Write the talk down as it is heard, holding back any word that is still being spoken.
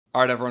All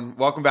right, everyone.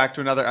 Welcome back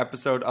to another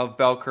episode of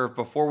Bell Curve.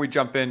 Before we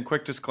jump in,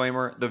 quick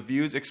disclaimer. The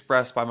views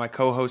expressed by my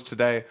co-host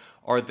today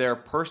are their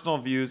personal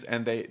views,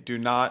 and they do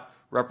not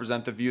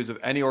represent the views of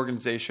any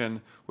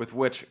organization with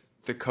which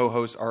the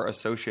co-hosts are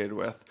associated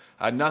with.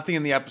 Nothing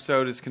in the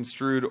episode is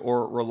construed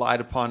or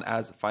relied upon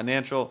as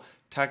financial,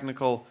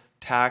 technical,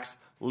 tax,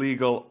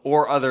 legal,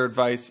 or other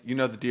advice. You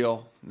know the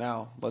deal.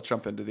 Now, let's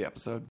jump into the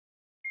episode.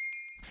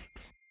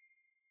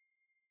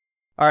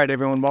 All right,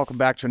 everyone, welcome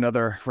back to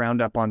another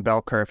Roundup on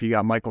Bell Curve. You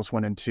got Michael's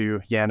 1 and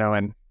 2, Yano,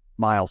 and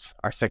Miles,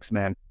 our sixth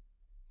man.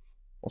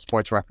 Well,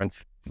 sports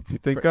reference. You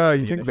think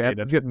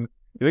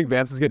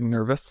Vance is getting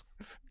nervous?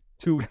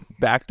 2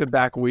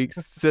 back-to-back weeks,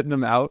 sitting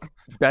him out,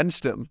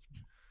 benched him.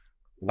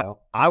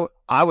 Well,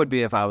 I would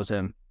be if I was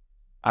him.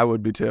 I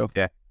would be too.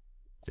 Yeah.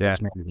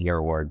 Six Man of the Year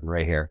award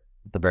right here,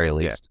 at the very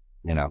least.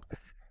 You know.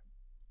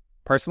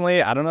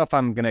 Personally, I don't know if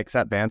I'm going to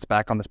accept Vance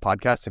back on this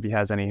podcast if he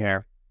has any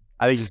hair.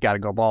 I think he's got to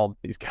go bald.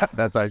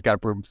 That's how he's got to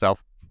prove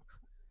himself.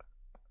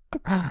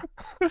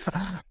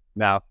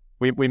 No,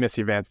 we miss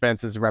you, Vance.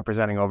 Vance is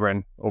representing over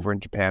in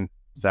Japan.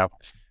 So,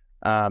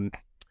 all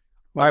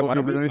right.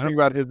 Anything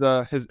about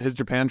his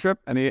Japan trip?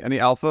 Any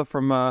alpha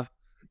from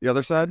the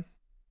other side?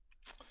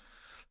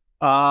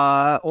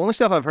 Only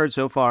stuff I've heard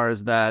so far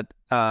is that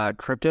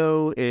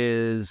crypto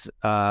is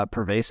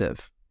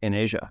pervasive in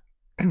Asia,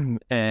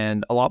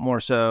 and a lot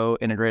more so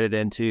integrated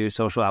into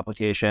social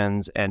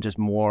applications and just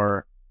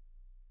more.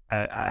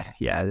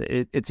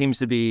 It seems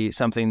to be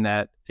something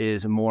that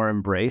is more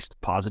embraced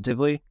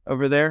positively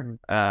over there,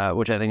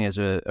 which I think is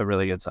a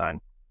really good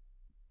sign.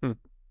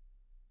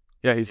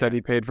 Yeah, he said he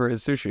paid for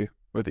his sushi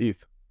with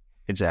ETH.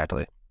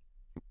 Exactly.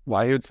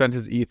 Why he would spend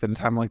his ETH at a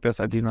time like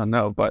this, I do not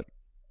know, but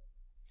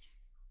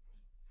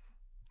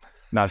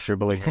not a true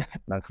believer.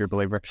 Not a true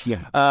believer.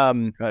 Yeah. All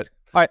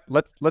right,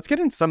 let's get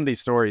into some of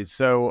these stories.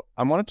 So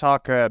I want to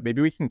talk.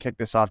 Maybe we can kick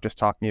this off just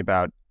talking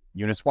about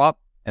Uniswap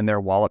and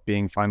their wallet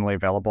being finally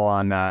available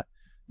on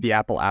the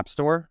Apple App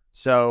Store.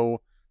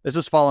 So this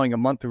was following a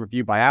month of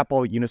review by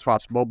Apple.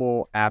 Uniswap's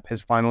mobile app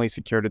has finally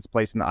secured its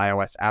place in the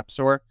iOS App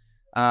Store.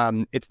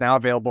 It's now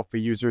available for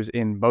users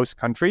in most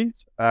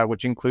countries,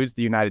 which includes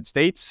the United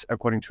States,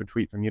 according to a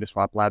tweet from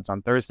Uniswap Labs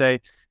on Thursday.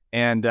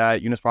 And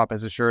Uniswap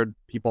has assured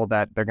people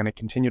that they're going to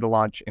continue to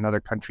launch in other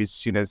countries as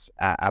soon as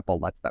Apple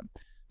lets them.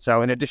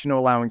 So in addition to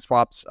allowing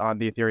swaps on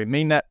the Ethereum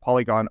mainnet,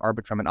 Polygon,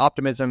 Arbitrum, and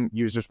Optimism,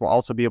 users will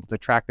also be able to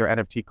track their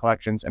NFT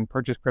collections and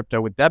purchase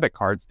crypto with debit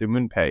cards through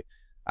MoonPay,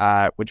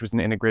 which was an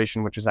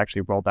integration which was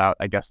actually rolled out,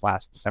 I guess,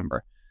 last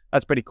December.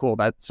 That's pretty cool.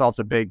 That solves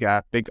a big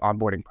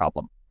onboarding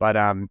problem. But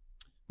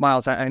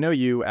Miles, I know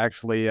you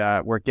actually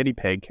were a guinea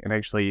pig and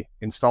actually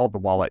installed the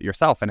wallet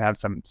yourself and have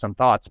some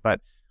thoughts.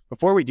 But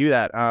before we do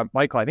that,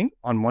 Michael, I think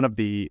on one of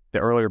the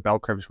earlier bell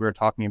curves we were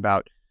talking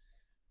about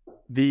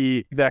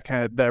the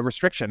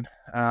restriction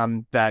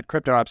that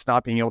crypto apps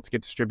not being able to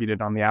get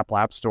distributed on the Apple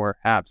App Store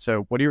app.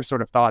 So what are your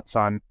sort of thoughts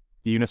on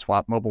the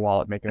Uniswap mobile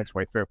wallet making its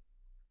way through?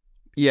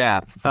 Yeah.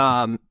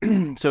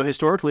 So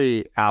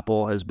historically,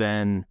 Apple has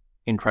been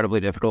incredibly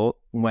difficult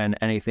when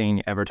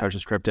anything ever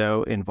touches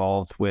crypto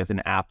involved with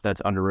an app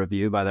that's under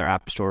review by their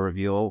App Store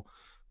review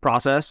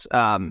process.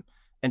 And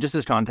just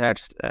as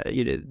context,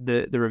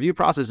 the review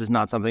process is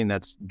not something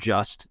that's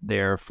just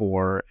there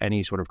for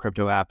any sort of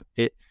crypto app.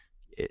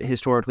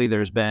 Historically,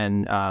 there's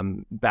been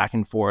back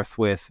and forth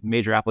with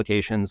major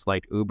applications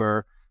like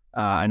Uber.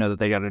 I know that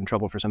they got in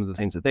trouble for some of the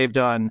things that they've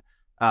done.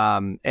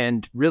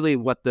 And really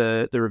what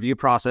the review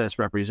process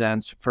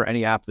represents for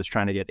any app that's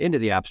trying to get into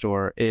the App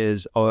Store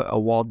is a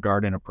walled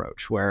garden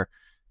approach where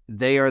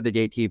they are the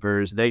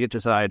gatekeepers. They get to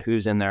decide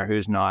who's in there,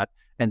 who's not,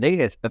 and they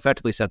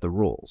effectively set the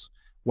rules.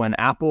 When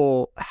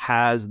Apple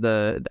has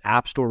the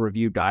App Store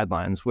review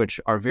guidelines, which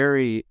are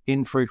very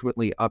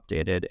infrequently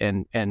updated,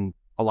 and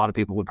a lot of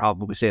people would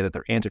probably say that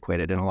they're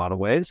antiquated in a lot of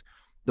ways.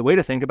 The way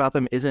to think about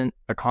them isn't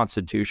a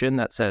constitution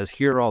that says,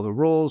 here are all the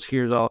rules,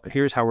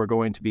 here's how we're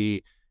going to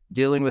be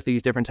dealing with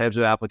these different types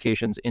of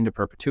applications into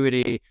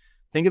perpetuity.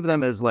 Think of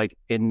them as like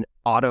an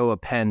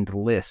auto-append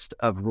list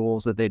of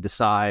rules that they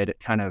decide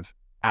kind of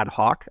ad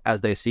hoc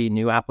as they see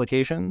new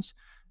applications.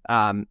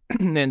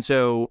 And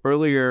so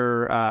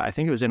earlier, I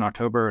think it was in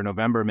October or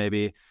November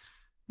maybe,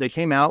 they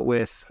came out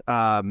with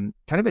kind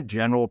of a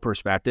general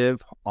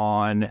perspective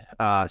on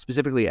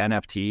specifically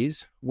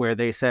NFTs, where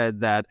they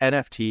said that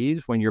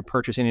NFTs, when you're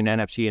purchasing an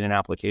NFT in an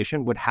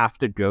application, would have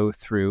to go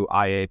through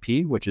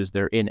IAP, which is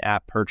their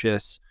in-app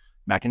purchase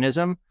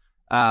mechanism.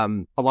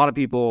 A lot of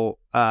people,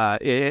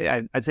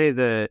 I'd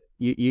say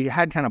you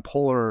had kind of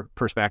polar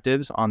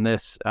perspectives on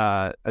this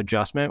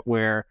adjustment,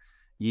 where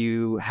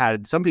you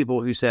had some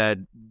people who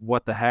said,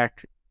 what the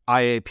heck,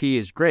 IAP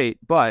is great,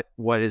 but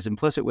what is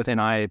implicit within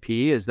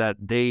IAP is that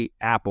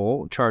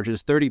Apple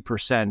charges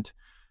 30%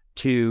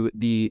 to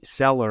the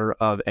seller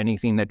of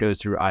anything that goes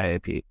through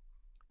IAP.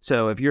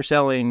 So if you're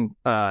selling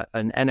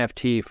an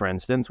NFT, for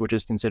instance, which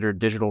is considered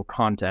digital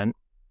content,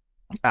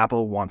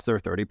 Apple wants their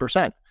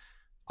 30%.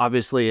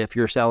 Obviously, if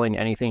you're selling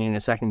anything in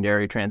a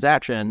secondary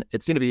transaction,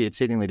 it's going to be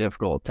exceedingly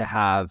difficult to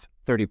have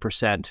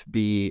 30%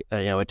 be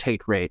a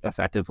take rate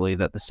effectively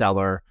that the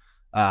seller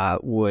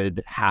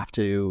would have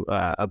to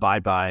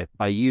abide by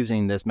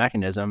using this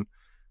mechanism.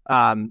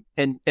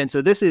 And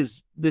so this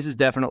is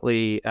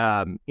definitely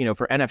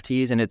for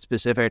NFTs, and it's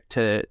specific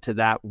to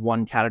that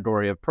one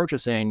category of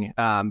purchasing.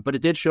 But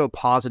it did show a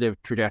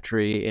positive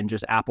trajectory in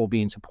just Apple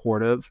being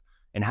supportive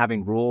and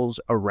having rules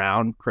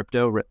around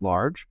crypto writ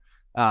large.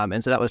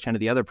 And so that was kind of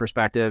the other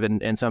perspective.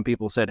 And some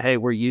people said, hey,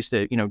 we're used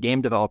to,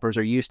 game developers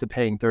are used to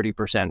paying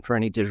 30% for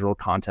any digital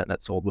content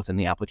that's sold within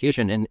the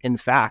application. And in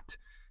fact,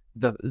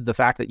 the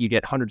fact that you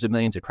get hundreds of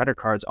millions of credit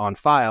cards on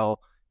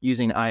file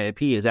using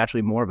IAP is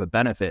actually more of a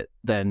benefit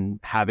than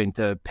having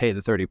to pay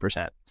the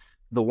 30%.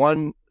 The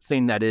one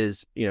thing that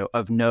is,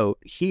 of note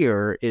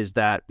here is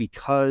that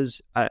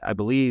because I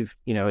believe,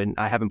 and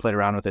I haven't played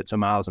around with it, so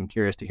Miles, I'm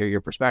curious to hear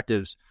your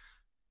perspectives.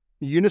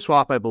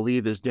 Uniswap, I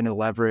believe, is going to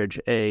leverage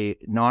a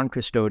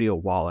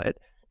non-custodial wallet.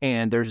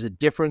 And there's a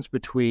difference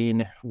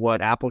between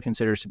what Apple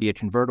considers to be a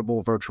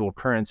convertible virtual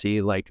currency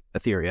like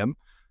Ethereum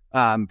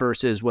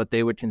versus what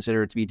they would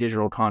consider to be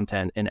digital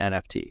content in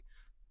NFT.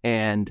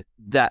 And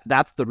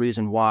that's the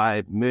reason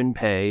why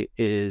MoonPay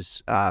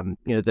is,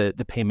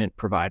 the payment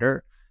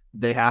provider.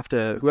 They have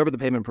to, whoever the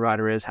payment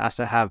provider is, has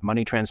to have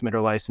money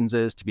transmitter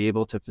licenses to be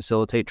able to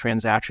facilitate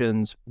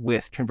transactions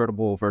with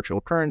convertible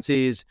virtual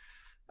currencies.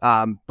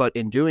 But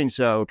in doing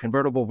so,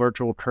 convertible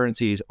virtual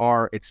currencies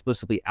are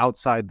explicitly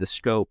outside the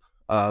scope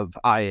of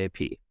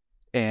IAP.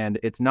 And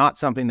it's not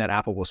something that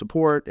Apple will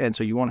support. And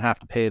so you won't have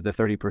to pay the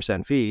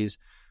 30% fees,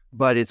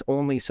 but it's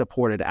only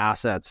supported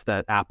assets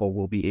that Apple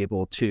will be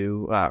able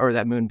to, or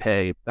that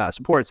MoonPay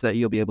supports, that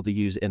you'll be able to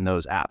use in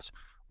those apps.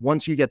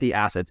 Once you get the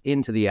assets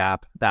into the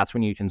app, that's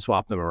when you can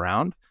swap them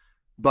around.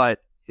 But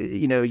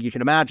you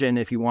can imagine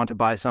if you want to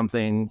buy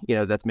something,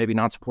 that's maybe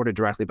not supported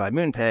directly by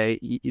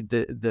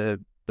MoonPay,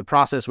 the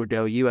process would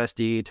go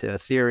USD to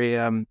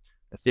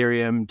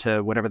Ethereum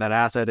to whatever that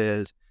asset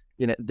is.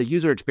 The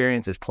user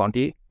experience is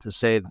clunky to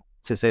say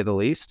the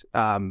least.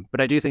 But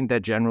I do think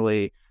that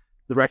generally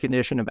the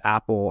recognition of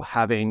Apple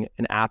having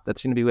an app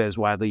that's going to be as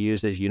widely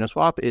used as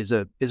Uniswap is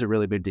a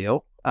really big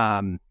deal.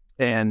 And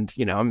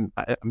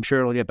I'm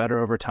sure it'll get better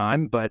over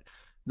time. But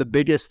the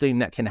biggest thing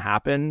that can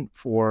happen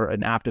for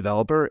an app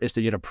developer is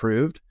to get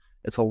approved.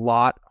 It's a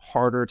lot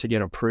harder to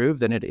get approved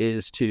than it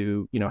is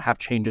to, have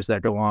changes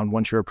that go on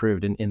once you're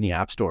approved in the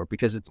App Store,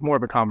 because it's more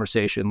of a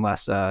conversation,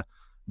 less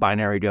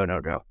binary go, no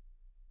go.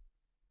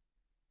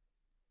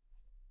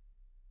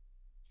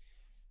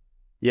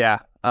 Yeah.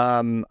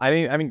 I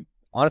mean,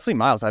 honestly,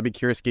 Miles, I'd be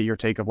curious to get your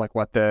take of like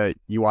what the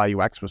UI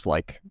UX was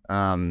like.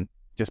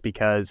 Just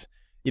because,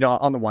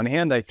 on the one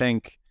hand, I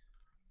think,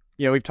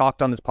 we've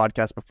talked on this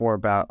podcast before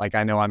about, like,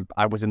 I know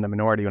I was in the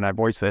minority when I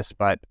voiced this,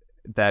 but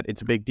that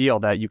it's a big deal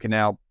that you can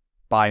now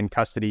buy in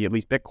custody at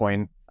least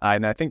Bitcoin,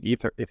 and I think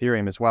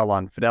Ethereum as well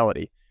on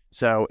Fidelity.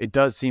 So it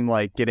does seem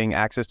like getting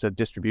access to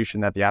distribution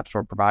that the App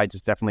Store provides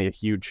is definitely a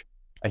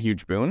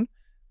huge boon.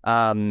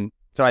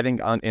 So I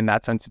think in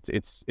that sense,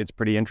 it's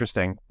pretty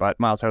interesting. But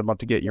Miles, I would love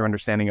to get your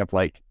understanding of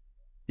what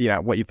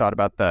you thought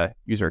about the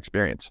user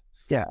experience.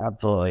 Yeah,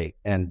 absolutely.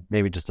 And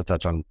maybe just to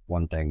touch on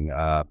one thing,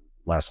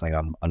 last thing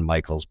on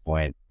Michael's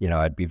point,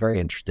 I'd be very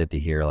interested to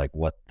hear like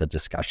what the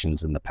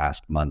discussions in the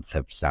past month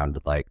have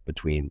sounded like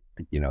between,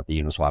 the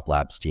Uniswap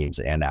Labs teams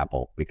and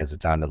Apple, because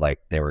it sounded like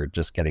they were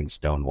just getting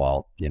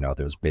stonewalled.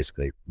 There was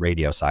basically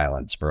radio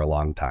silence for a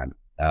long time.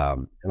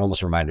 It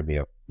almost reminded me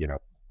of,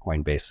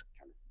 Coinbase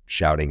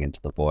shouting into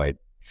the void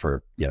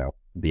for,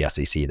 the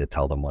SEC to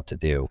tell them what to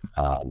do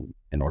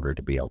in order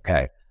to be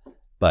okay.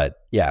 But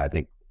yeah, I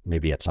think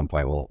maybe at some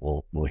point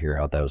we'll hear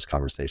how those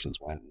conversations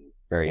went.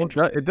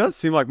 It does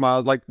seem like,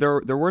 Miles, like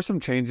there were some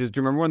changes. Do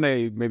you remember when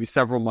they maybe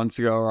several months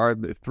ago, or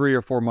 3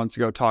 or 4 months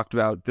ago, talked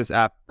about this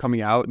app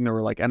coming out, and there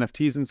were like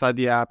NFTs inside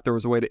the app. There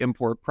was a way to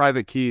import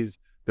private keys.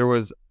 There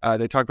was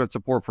they talked about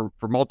support for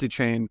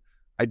multi-chain.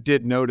 I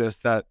did notice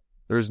that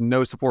there's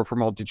no support for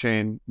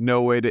multi-chain,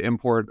 no way to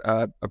import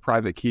a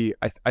private key.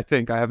 I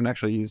think I haven't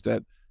actually used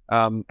it.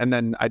 And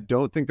then I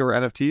don't think there were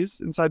NFTs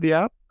inside the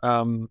app.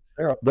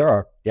 There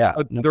are. Yeah.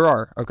 There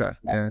are. Okay.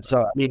 Yeah.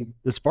 So, I mean,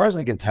 as far as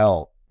I can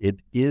tell, it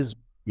is,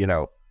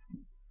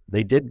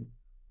 they did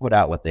put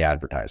out what they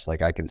advertised.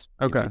 Like I can,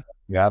 okay.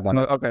 You have one.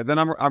 Okay. Then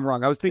I'm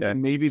wrong. I was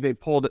thinking maybe they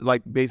pulled it,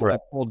 like basically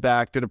pulled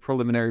back, did a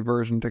preliminary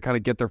version to kind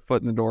of get their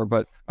foot in the door,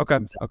 but okay.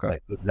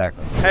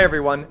 Exactly. Hey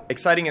everyone,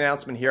 exciting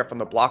announcement here from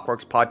the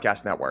Blockworks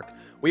Podcast Network.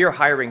 We are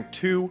hiring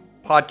 2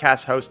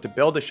 podcast hosts to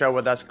build a show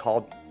with us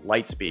called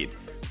Lightspeed.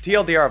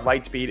 TLDR of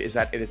Lightspeed is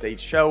that it is a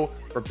show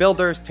for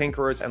builders,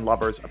 tinkerers, and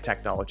lovers of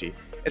technology.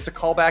 It's a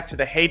callback to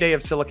the heyday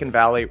of Silicon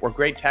Valley, where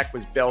great tech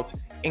was built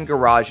in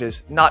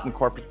garages, not in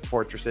corporate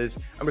fortresses,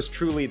 and was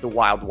truly the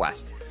Wild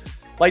West.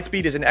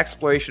 Lightspeed is an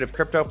exploration of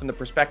crypto from the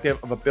perspective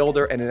of a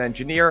builder and an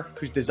engineer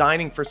who's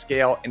designing for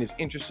scale and is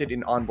interested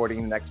in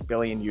onboarding the next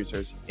billion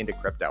users into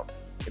crypto.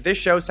 If this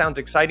show sounds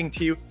exciting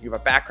to you, you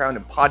have a background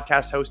in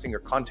podcast hosting or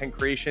content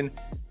creation,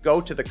 go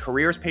to the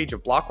careers page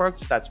of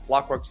Blockworks. That's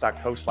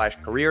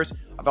blockworks.co/careers.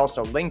 I've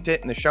also linked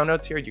it in the show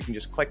notes here. You can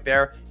just click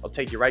there. It'll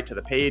take you right to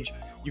the page.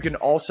 You can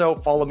also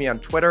follow me on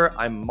Twitter.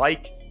 I'm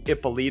Mike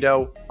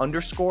Ippolito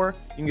 _.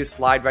 You can just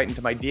slide right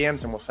into my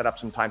DMs and we'll set up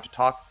some time to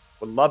talk.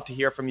 Would love to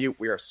hear from you.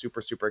 We are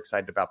super, super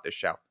excited about this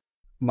show.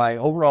 My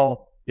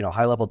overall,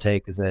 high level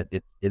take is that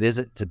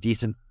it's a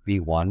decent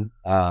V1.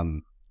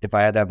 If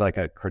I had to have like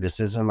a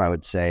criticism, I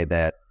would say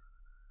that,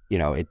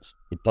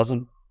 it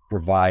doesn't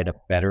provide a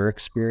better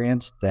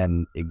experience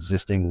than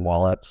existing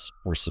wallets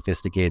for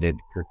sophisticated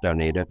crypto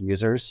native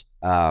users.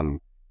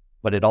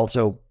 But it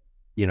also,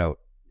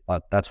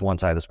 that's one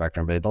side of the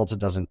spectrum, but it also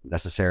doesn't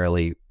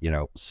necessarily,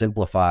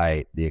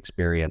 simplify the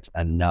experience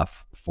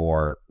enough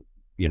for,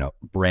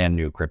 brand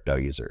new crypto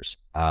users.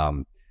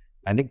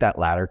 I think that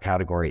latter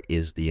category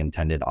is the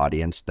intended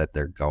audience that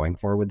they're going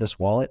for with this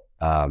wallet.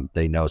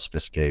 They know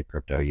sophisticated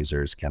crypto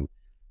users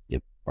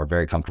are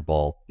very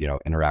comfortable,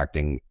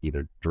 interacting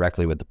either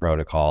directly with the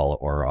protocol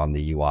or on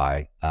the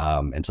UI.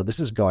 And so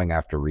this is going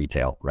after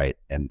retail, right?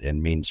 And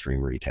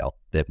mainstream retail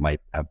that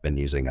might have been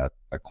using a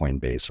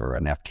Coinbase or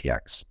an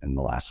FTX in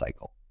the last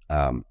cycle.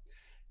 And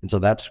so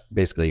that's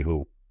basically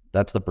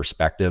that's the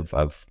perspective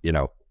of,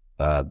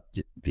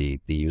 the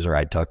user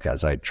I took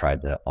as I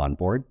tried to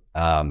onboard.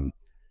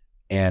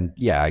 And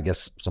yeah, I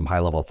guess some high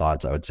level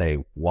thoughts. I would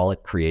say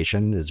wallet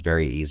creation is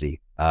very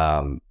easy.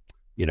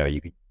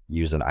 You could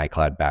use an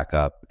iCloud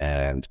backup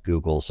and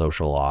Google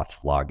social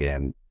auth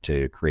login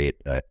to create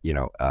a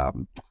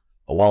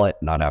wallet,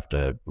 not have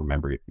to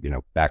remember,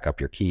 back up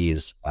your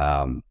keys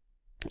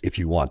if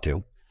you want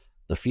to.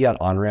 The fiat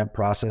on-ramp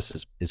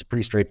process is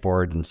pretty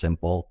straightforward and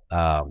simple.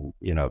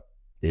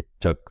 It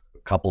took a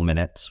couple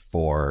minutes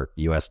for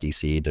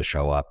USDC to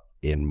show up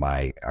in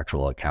my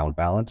actual account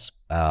balance.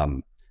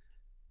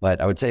 But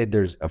I would say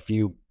there's a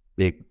few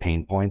big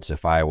pain points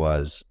if I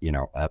was,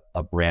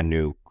 a brand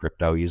new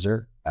crypto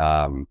user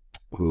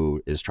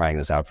who is trying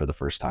this out for the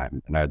first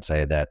time. And I would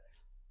say that,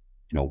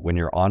 when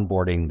you're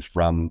onboarding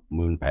from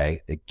MoonPay,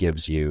 it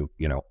gives you,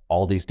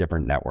 all these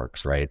different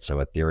networks, right? So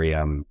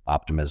Ethereum,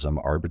 Optimism,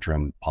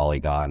 Arbitrum,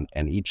 Polygon,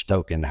 and each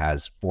token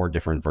has 4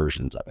 different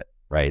versions of it,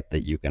 right?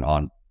 That you can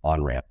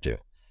on-ramp to.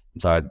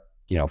 And so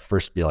I'd,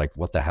 first be like,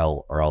 what the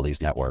hell are all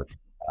these networks?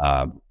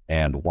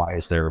 And why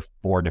is there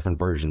 4 different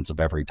versions of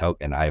every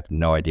token? I have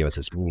no idea what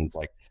this means.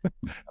 Like,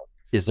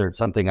 is there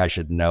something I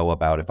should know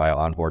about if I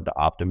onboard to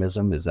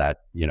Optimism? Is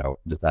that,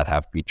 does that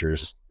have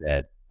features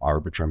that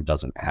Arbitrum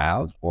doesn't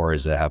have, or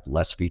does it have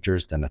less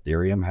features than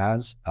Ethereum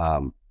has?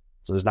 So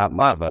there's not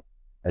much of a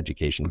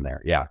education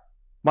there. Yeah.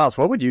 Miles,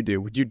 what would you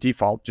do? Would you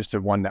default just to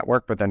one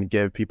network, but then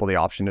give people the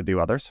option to do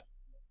others,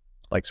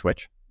 like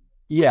switch?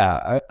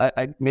 Yeah,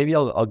 I maybe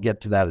I'll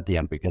get to that at the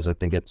end because I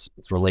think it's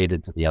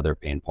related to the other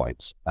pain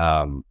points.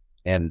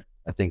 And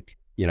I think,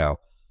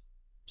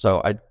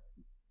 so I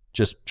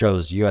just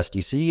chose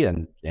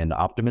USDC and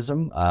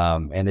Optimism,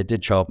 and it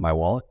did show up in my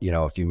wallet,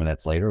 a few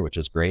minutes later, which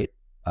is great.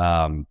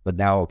 But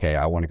now, okay,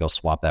 I want to go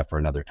swap that for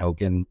another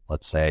token.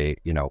 Let's say,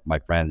 my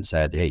friend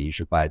said, hey, you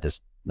should buy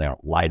this,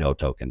 Lido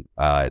token.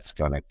 It's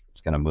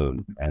gonna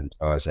moon. And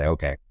so I say,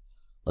 okay,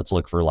 let's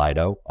look for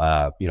Lido.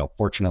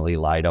 Fortunately,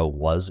 Lido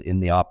was in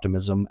the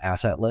Optimism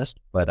asset list,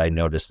 but I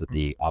noticed that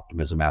the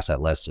Optimism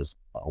asset list is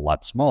a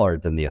lot smaller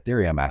than the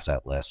Ethereum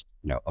asset list.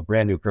 A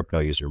brand new crypto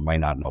user might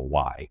not know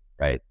why,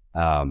 right?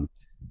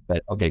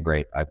 But okay,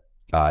 great. I've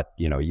got,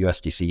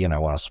 USDC and I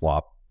want to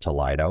swap to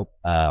Lido.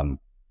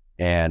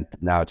 And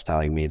now it's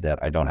telling me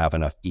that I don't have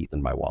enough ETH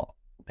in my wallet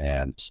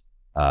and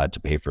to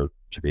pay for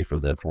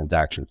the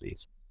transaction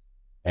fees.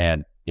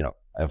 And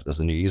as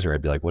a new user,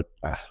 I'd be like, what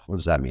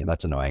does that mean?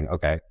 That's annoying.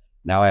 Okay,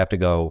 now I have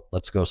to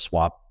let's go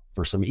swap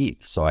for some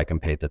ETH so I can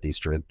pay these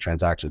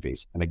transaction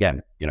fees. And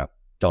again,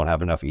 don't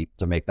have enough ETH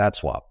to make that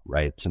swap,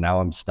 right? So now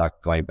I'm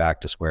stuck going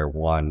back to square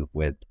one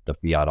with the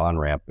fiat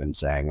on-ramp and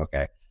saying,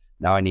 okay,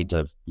 now I need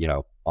to,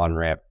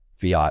 on-ramp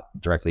fiat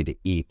directly to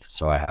ETH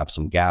so I have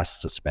some gas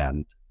to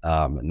spend.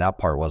 And that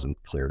part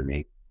wasn't clear to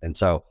me. And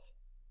so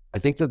I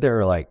think that there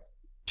are like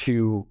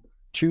two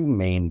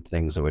main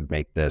things that would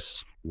make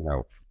this,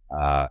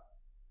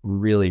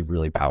 really,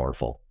 really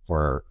powerful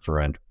for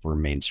a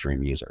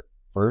mainstream user.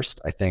 First,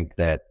 I think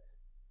that,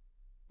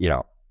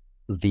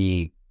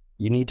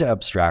 you need to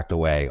abstract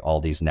away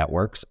all these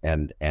networks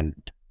and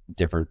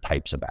different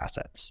types of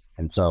assets.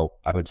 And so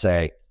I would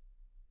say,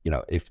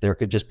 if there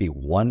could just be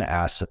one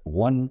asset,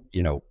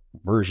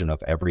 version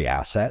of every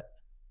asset,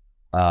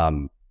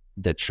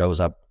 that shows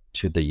up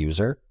to the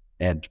user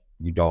and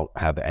you don't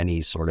have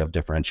any sort of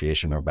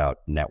differentiation about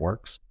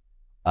networks.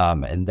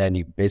 And then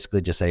you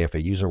basically just say, if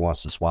a user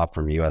wants to swap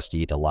from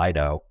USD to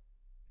Lido,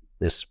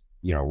 this,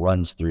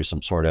 runs through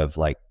some sort of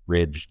like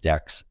bridge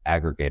DEX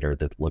aggregator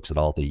that looks at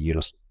all the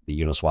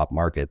Uniswap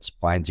markets,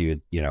 finds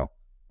you, the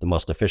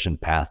most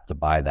efficient path to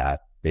buy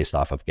that based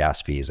off of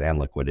gas fees and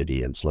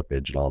liquidity and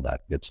slippage and all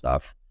that good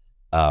stuff.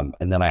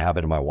 And then I have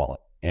it in my wallet.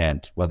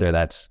 And whether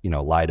that's,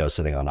 Lido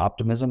sitting on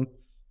Optimism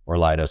or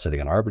Lido sitting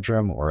on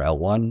Arbitrum or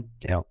L1,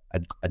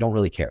 I don't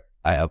really care.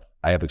 I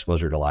have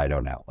exposure to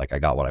Lido now. Like I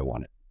got what I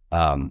wanted.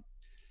 And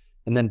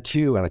then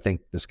 2, and I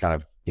think this kind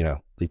of,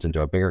 leads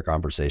into a bigger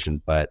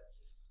conversation, but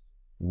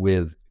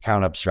with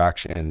account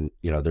abstraction,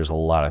 there's a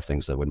lot of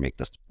things that would make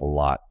this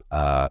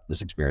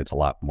experience a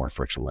lot more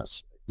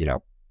frictionless.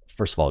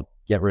 first of all,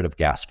 get rid of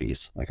gas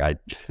fees. Like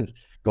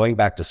going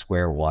back to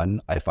square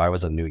one, if I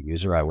was a new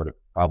user, I would have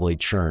probably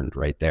churned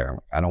right there.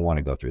 I don't want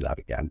to go through that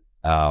again.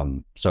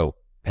 So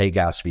pay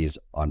gas fees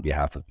on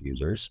behalf of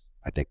users.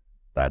 I think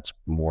that's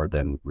more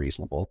than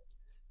reasonable.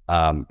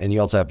 And you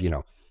also have,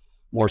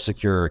 more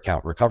secure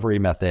account recovery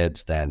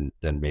methods than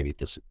maybe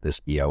this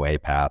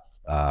EOA path,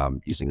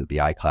 using the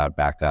iCloud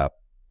backup,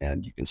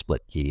 and you can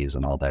split keys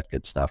and all that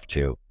good stuff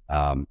too.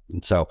 And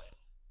so,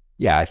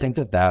 yeah, I think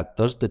that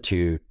those are the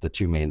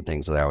two main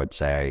things that I would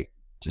say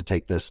to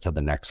take this to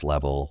the next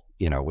level.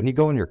 When you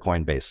go in your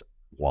Coinbase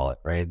wallet,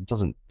 right, it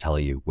doesn't tell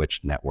you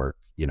which network,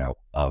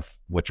 of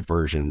which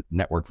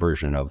network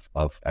version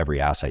of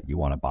every asset you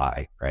want to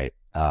buy, right?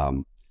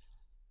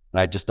 And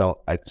I just don't.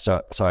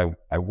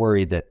 I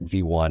worry that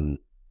V1,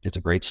 it's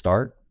a great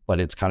start, but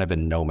it's kind of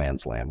in no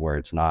man's land where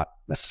it's not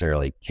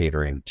necessarily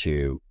catering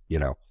to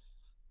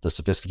the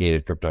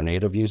sophisticated crypto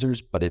native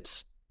users, but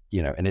it's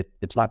and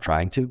it's not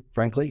trying to,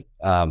 frankly.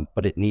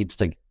 But it needs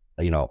to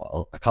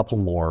a couple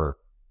more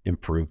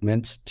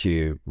improvements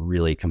to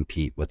really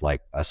compete with like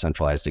a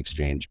centralized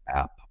exchange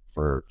app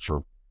for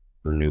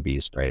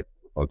newbies, right?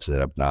 Folks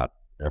that have not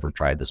ever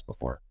tried this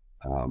before.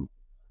 So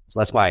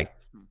that's my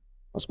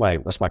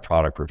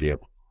product review.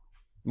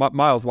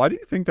 Miles, why do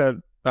you think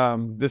that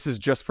this is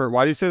just for?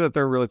 Why do you say that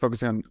they're really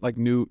focusing on like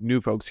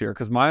new folks here?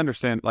 Because my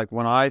understand, like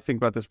when I think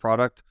about this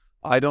product,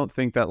 I don't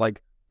think that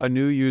like a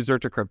new user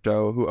to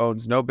crypto who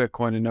owns no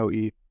Bitcoin and no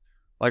ETH,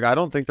 like I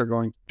don't think they're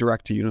going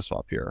direct to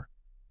Uniswap here.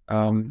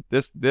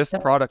 This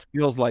product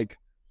feels like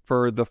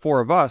for the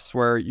four of us,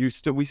 where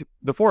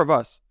the four of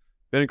us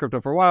been in crypto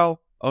for a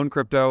while, own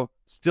crypto,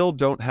 still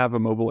don't have a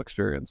mobile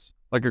experience,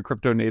 like a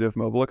crypto native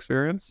mobile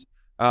experience.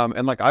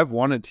 And like I've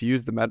wanted to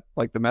use the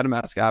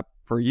MetaMask app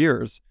for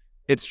years.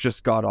 It's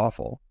just god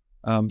awful.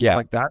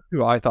 Like that's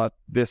who I thought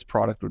this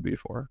product would be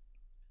for.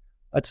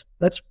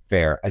 That's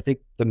fair. I think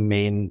the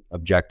main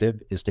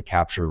objective is to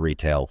capture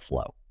retail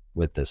flow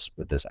with this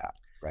app,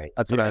 right?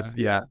 That's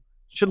what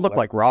should look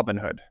like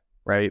Robinhood,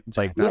 right? It's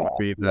like that would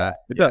be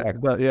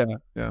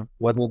the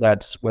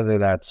Whether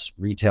that's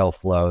retail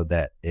flow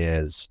that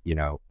is,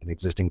 an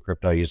existing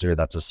crypto user,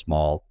 that's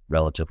a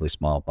relatively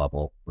small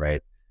bubble,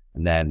 right?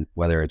 And then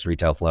whether it's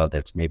retail flow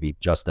that's maybe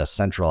just a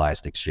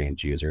centralized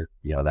exchange user,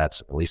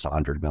 that's at least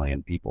 100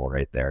 million people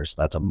right there. So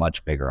that's a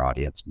much bigger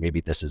audience. Maybe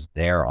this is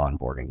their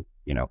onboarding,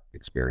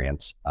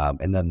 experience.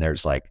 And then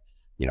there's like,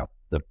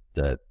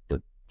 the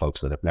folks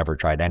that have never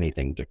tried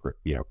anything to,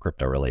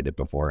 crypto related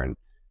before. And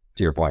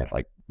to your point,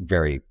 like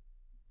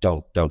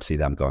don't see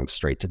them going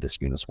straight to this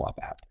Uniswap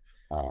app.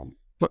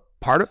 But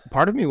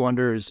part of me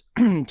wonders,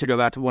 to go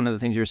back to one of the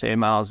things you were saying,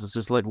 Miles, is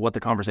just like what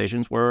the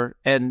conversations were.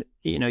 And,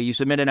 you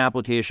submit an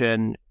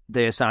application,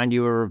 they assign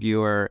you a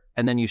reviewer,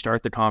 and then you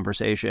start the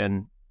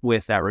conversation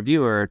with that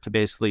reviewer to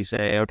basically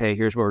say, okay,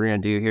 here's what we're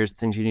going to do. Here's the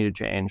things you need to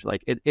change.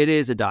 Like it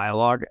is a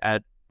dialogue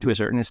to a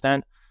certain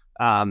extent.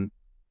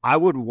 I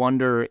would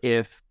wonder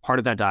if part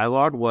of that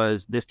dialogue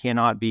was this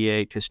cannot be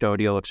a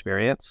custodial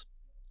experience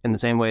in the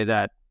same way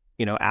that,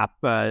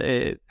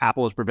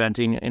 Apple is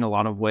preventing in a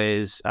lot of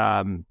ways,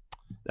 the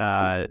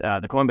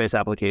Coinbase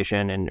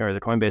application or the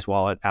Coinbase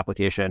wallet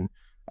application,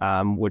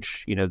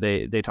 which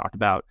they talked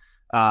about.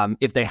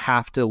 If they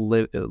have to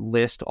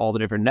list all the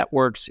different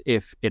networks,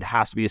 if it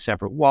has to be a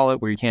separate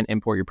wallet where you can't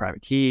import your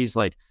private keys,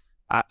 like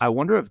I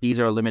wonder if these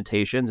are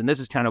limitations. And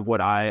this is kind of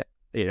what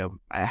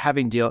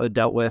having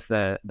dealt with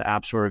the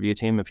App Store review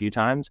team a few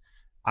times,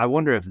 I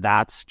wonder if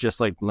that's just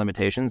like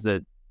limitations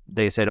that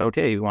they said,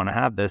 okay, you want to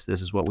have this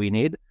is what we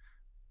need.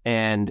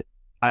 And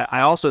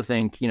I also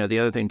think, the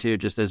other thing too,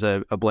 just as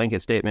a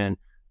blanket statement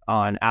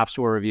on App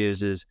Store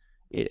reviews is,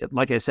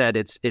 like I said,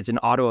 it's an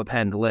auto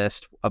append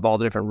list of all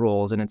the different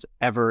rules, and it's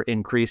ever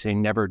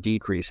increasing, never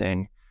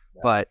decreasing.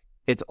 Yeah. But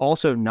it's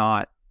also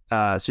not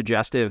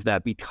suggestive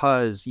that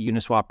because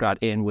Uniswap got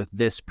in with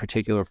this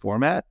particular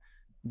format,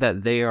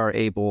 that they are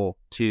able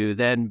to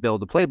then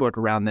build a playbook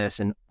around this,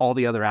 and all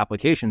the other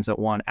applications that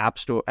want App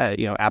Store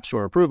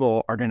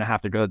approval are going to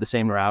have to go the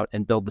same route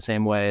and build the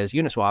same way as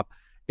Uniswap.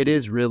 It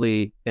is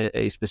really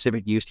a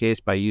specific use case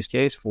by use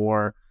case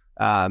for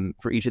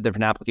each of the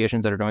different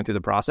applications that are going through the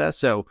process.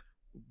 So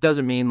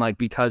doesn't mean like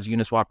because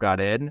Uniswap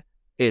got in,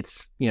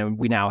 it's,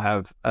 we now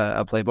have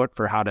a playbook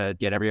for how to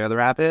get every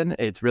other app in.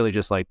 It's really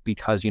just like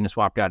because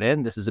Uniswap got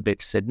in, this is a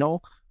big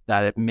signal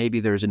that maybe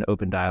there's an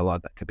open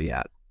dialogue that could be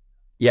had.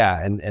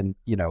 Yeah. And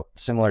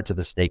similar to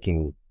the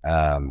staking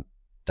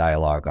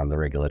dialogue on the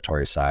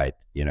regulatory side,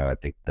 I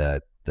think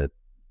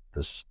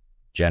this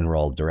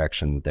general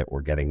direction that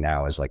we're getting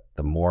now is like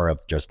the more of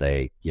just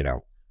a,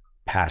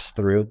 pass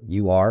through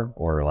you are,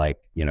 or like,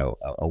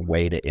 a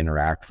way to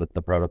interact with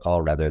the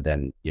protocol rather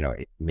than,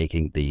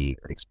 making the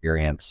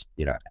experience,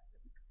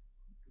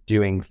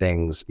 doing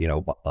things,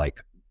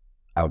 like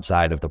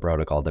outside of the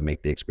protocol to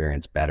make the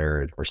experience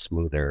better or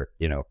smoother,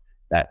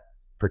 that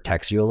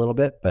protects you a little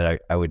bit.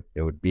 But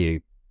it would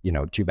be,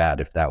 too bad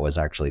if that was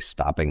actually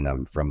stopping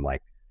them from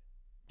like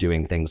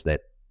doing things that,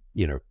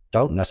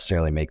 don't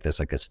necessarily make this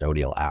a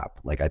custodial app.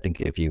 Like I think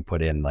if you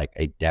put in like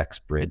a DEX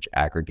bridge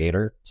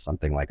aggregator,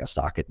 something like a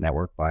socket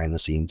network behind the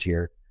scenes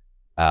here,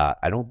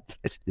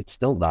 it's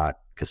still not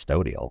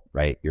custodial,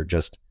 right? You're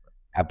just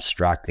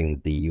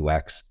abstracting the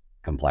UX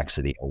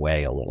complexity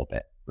away a little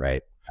bit,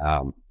 right?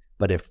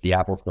 But if the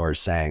Apple Store is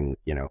saying,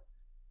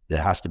 it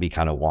has to be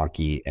kind of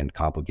wonky and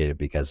complicated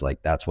because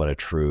like that's what a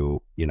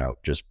true,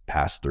 just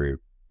pass through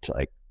to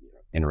like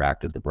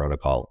interact with the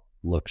protocol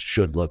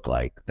should look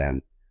like,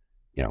 then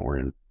we're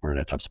in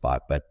a tough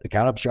spot. But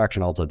account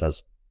abstraction also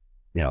does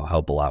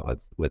help a lot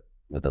with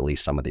at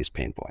least some of these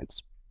pain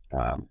points.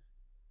 A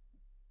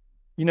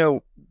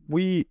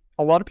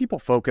lot of people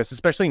focus,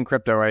 especially in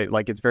crypto, right?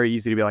 Like it's very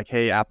easy to be like,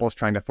 hey, Apple's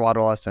trying to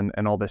throttle us and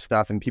all this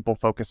stuff. And people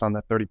focus on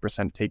the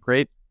 30% take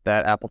rate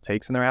that Apple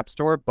takes in their app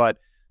store. But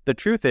the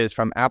truth is,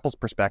 from Apple's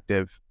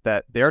perspective,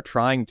 that they're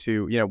trying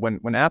to, when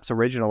apps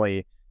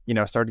originally,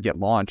 started to get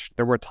launched,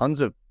 there were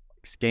tons of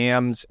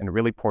scams and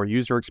really poor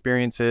user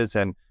experiences.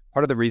 And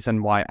part of the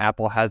reason why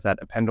Apple has that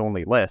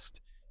append-only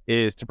list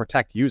is to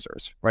protect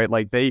users, right?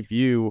 Like they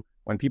view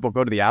when people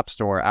go to the App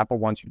Store, Apple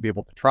wants you to be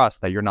able to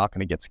trust that you're not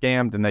going to get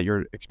scammed and that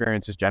your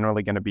experience is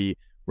generally going to be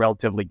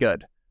relatively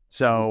good.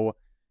 So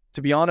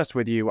to be honest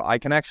with you, I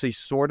can actually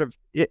sort of,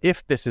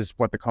 if this is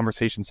what the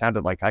conversation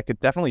sounded like, I could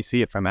definitely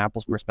see it from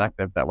Apple's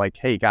perspective that like,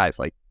 hey guys,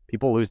 like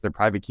people lose their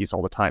private keys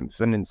all the time. This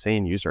is an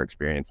insane user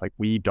experience. Like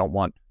we don't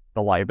want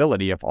the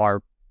liability of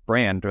our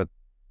brand, or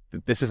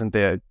this isn't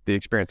the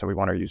experience that we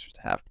want our users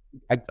to have.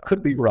 I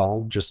could be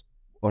wrong, just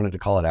wanted to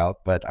call it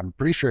out, but I'm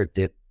pretty sure it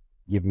did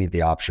give me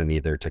the option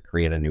either to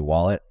create a new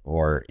wallet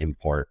or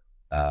import.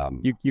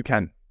 You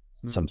can.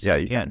 Some Yeah,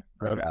 you can.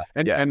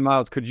 And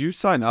Miles, could you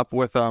sign up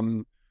with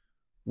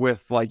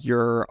like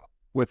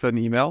with an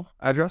email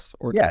address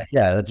or?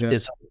 Yeah.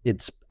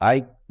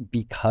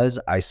 Because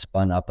I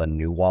spun up a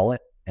new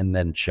wallet and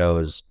then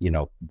chose,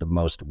 the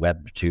most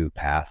Web 2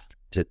 path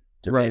to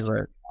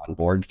basically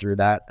onboard through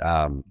that.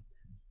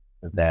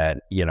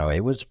 That,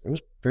 it was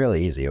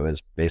fairly easy. It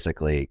was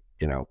basically,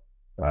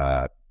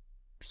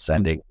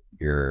 sending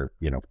your,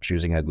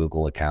 choosing a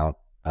Google account,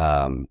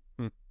 and,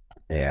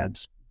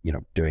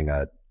 doing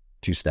a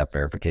 2-step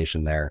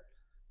verification there.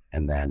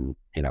 And then,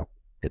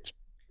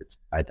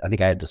 I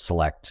think I had to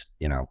select,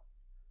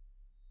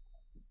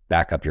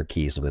 back up your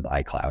keys with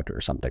iCloud or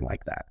something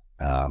like that,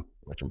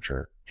 which I'm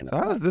sure. So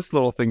how does this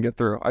little thing get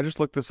through? I just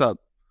looked this up.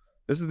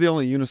 This is the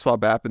only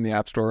Uniswap app in the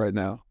App Store right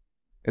now.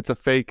 It's a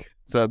fake.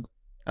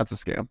 That's a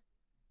scam.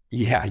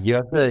 Yeah, you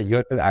have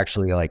to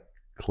actually like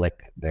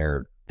click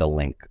the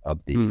link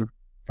of the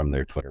from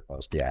their Twitter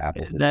post. Yeah,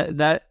 Apple.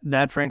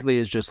 That frankly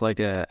is just like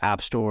a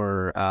App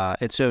Store.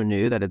 It's so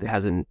new that it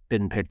hasn't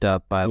been picked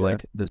up by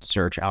like the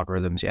search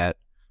algorithms yet.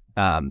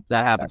 That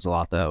happens a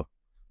lot though.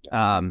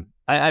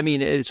 I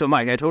mean, so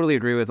Mike, I totally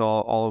agree with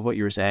all of what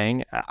you were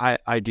saying.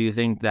 I do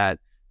think that,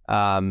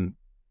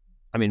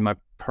 my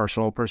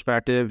personal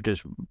perspective,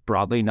 just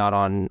broadly, not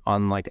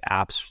on like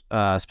apps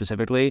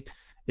specifically,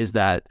 is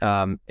that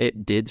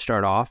it did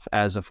start off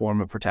as a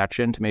form of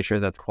protection to make sure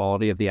that the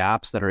quality of the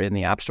apps that are in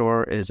the App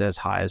Store is as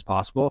high as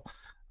possible.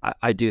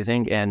 I do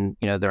think, and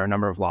there are a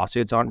number of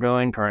lawsuits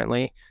ongoing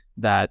currently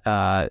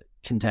that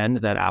contend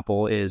that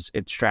Apple is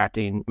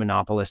extracting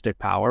monopolistic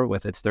power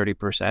with its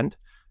 30%.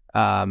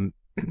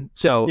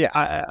 So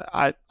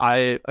yeah,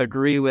 I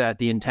agree with that.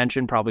 The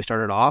intention probably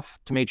started off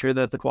to make sure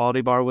that the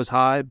quality bar was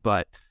high,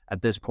 but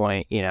at this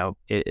point,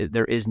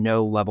 there is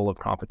no level of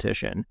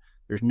competition.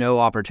 There's no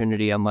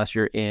opportunity unless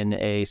you're in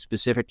a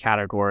specific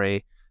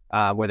category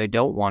where they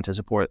don't want to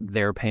support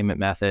their payment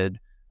method,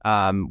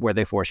 where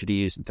they force you to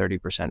use the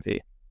 30% fee.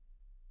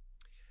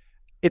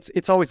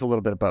 It's always a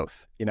little bit of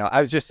both.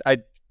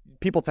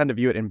 People tend to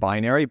view it in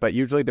binary, but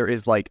usually there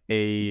is like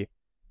a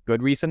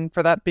good reason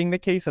for that being the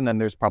case, and then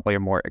there's probably a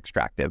more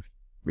extractive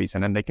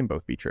reason, and they can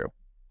both be true.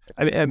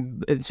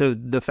 And so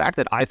the fact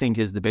that I think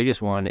is the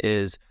biggest one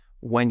is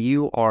when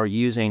you are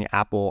using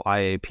Apple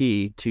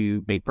IAP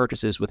to make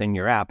purchases within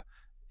your app,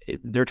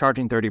 they're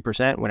charging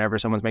 30% whenever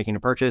someone's making a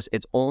purchase.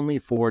 It's only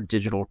for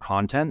digital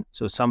content,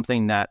 so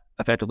something that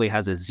effectively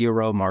has a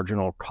zero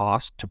marginal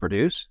cost to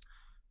produce,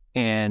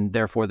 and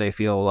therefore they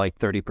feel like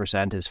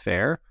 30% is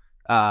fair.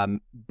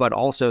 But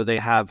also they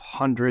have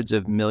hundreds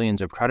of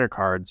millions of credit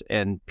cards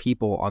and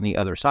people on the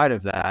other side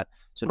of that.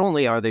 So not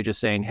only are they just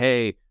saying,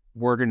 hey,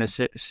 we're going to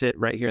sit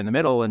right here in the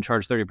middle and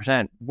charge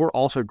 30%, we're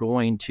also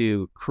going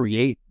to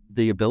create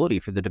the ability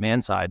for the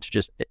demand side to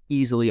just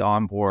easily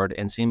onboard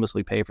and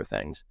seamlessly pay for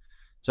things.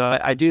 So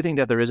I do think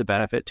that there is a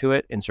benefit to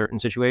it in certain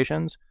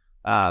situations.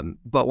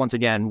 But once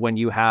again, when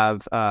you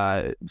have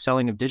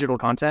selling of digital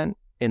content,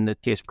 in the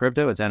case of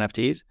crypto, it's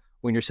NFTs.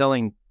 When you're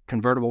selling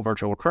convertible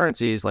virtual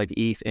currencies like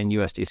ETH and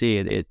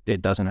USDC,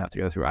 it doesn't have to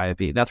go through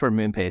IAP. That's where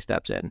MoonPay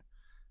steps in.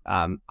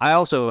 I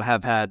also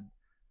have had,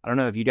 I don't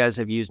know if you guys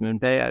have used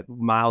MoonPay.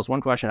 Miles,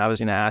 one question I was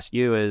going to ask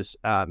you is,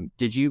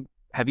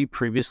 have you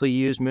previously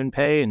used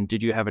MoonPay, and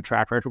did you have a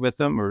track record with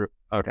them? Or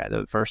okay,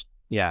 the first,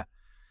 yeah.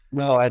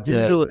 No, I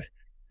did.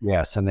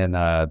 Yes, and then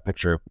a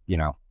picture,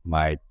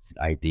 my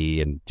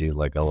ID and do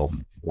like a little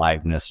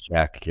liveness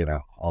check,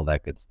 all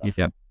that good stuff.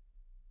 Yep,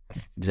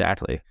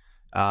 exactly.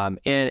 And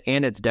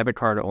it's debit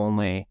card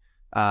only.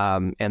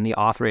 And the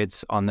auth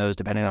rates on those,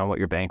 depending on what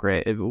your bank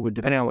rate,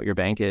 depending on what your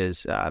bank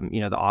is, the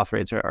auth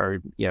rates are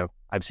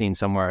I've seen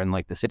somewhere in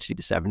like the 60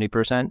 to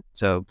 70%.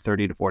 So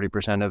 30 to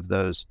 40% of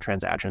those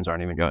transactions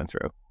aren't even going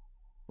through.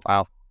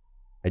 Wow.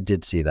 I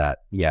did see that.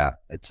 Yeah.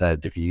 It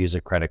said if you use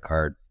a credit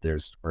card,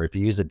 or if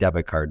you use a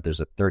debit card, there's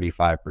a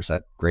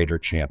 35% greater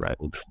chance Right. it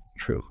will go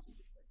through.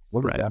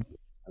 What is Right. that?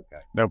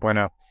 Okay. No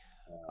bueno.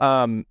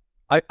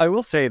 I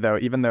will say though,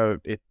 even though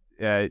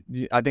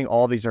I think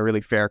all of these are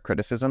really fair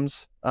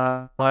criticisms,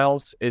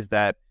 Miles, is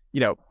that,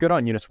 good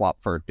on Uniswap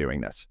for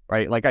doing this,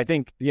 right? Like, I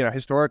think,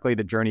 historically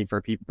the journey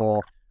for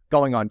people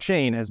going on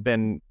chain has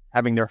been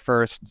having their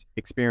first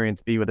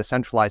experience be with a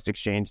centralized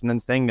exchange and then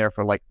staying there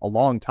for like a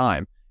long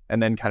time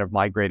and then kind of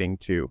migrating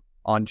to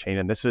on chain.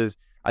 And this is,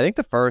 I think,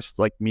 the first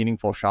like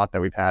meaningful shot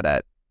that we've had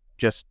at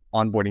just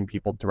onboarding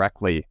people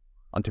directly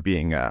onto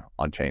being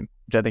on chain,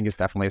 which I think is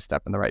definitely a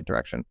step in the right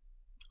direction.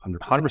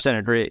 100%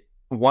 agree.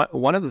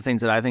 One of the things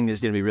that I think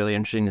is going to be really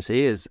interesting to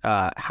see is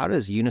how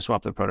does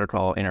Uniswap the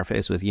protocol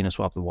interface with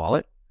Uniswap the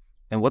wallet,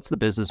 and what's the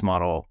business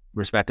model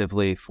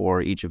respectively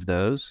for each of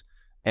those?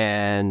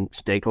 And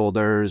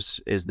stakeholders,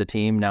 is the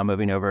team now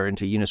moving over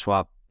into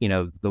Uniswap,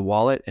 the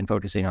wallet and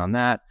focusing on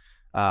that?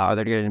 Are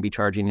they going to be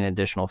charging an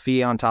additional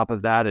fee on top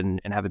of that and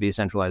have it be a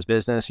centralized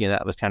business?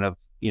 That was kind of,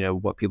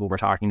 what people were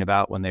talking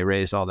about when they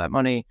raised all that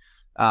money.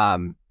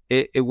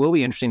 It will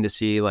be interesting to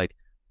see like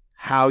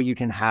how you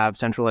can have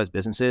centralized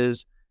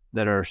businesses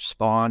that are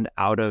spawned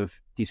out of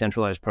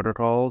decentralized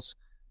protocols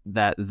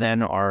that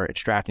then are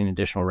extracting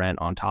additional rent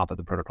on top of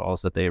the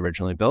protocols that they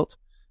originally built.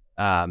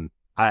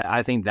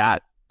 I think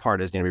that part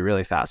is going to be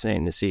really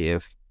fascinating to see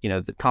if,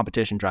 the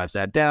competition drives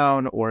that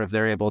down, or if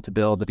they're able to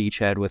build a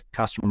beachhead with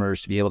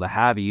customers to be able to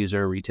have a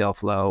user retail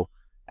flow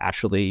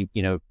actually,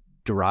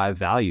 derive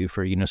value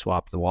for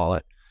Uniswap, the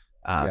wallet.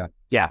 Going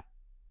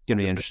to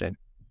be interesting.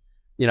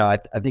 I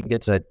think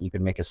you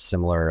can make a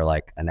similar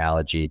like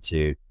analogy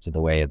to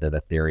the way that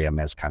Ethereum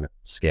has kind of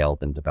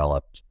scaled and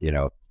developed.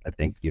 I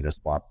think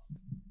Uniswap,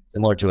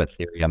 similar to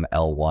Ethereum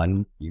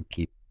L1, you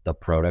keep the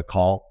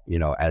protocol,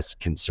 as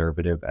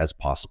conservative as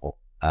possible.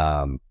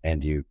 And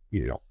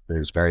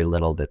there's very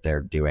little that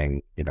they're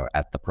doing,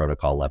 at the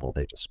protocol level.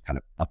 They just kind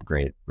of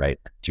upgrade right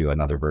to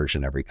another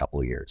version every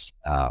couple of years.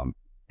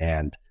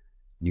 And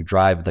you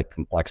drive the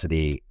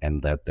complexity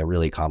and the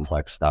really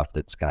complex stuff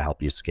that's going to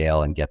help you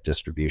scale and get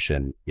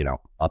distribution,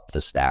 up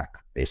the stack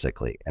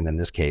basically. And in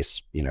this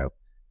case,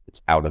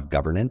 it's out of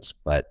governance,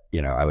 but,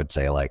 I would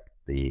say like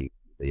the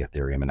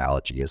Ethereum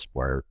analogy is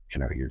where,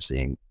 you're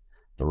seeing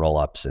the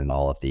rollups and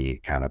all of the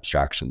account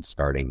abstractions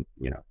starting,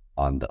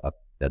 on the,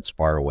 that's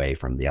far away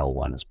from the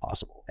L1 as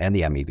possible and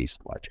the MEV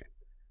supply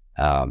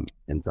chain.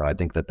 And so I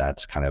think that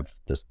that's kind of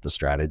the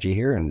strategy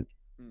here. And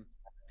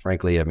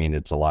frankly, I mean,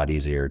 it's a lot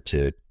easier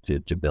to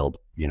build,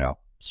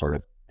 sort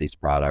of these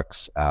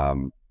products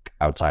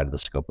outside of the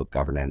scope of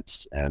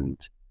governance. And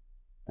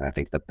I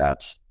think that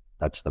that's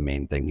the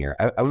main thing here.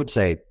 I would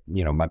say,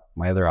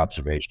 my other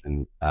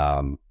observation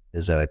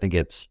is that I think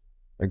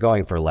they're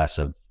going for less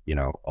of,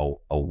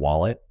 a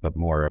wallet, but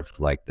more of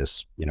like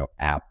this,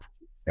 app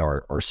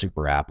or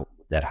super app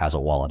that has a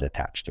wallet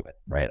attached to it,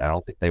 right? I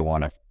don't think they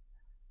want to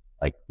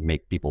like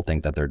make people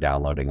think that they're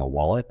downloading a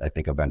wallet. I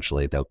think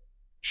eventually they'll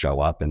show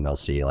up and they'll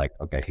see like,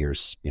 okay,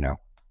 here's,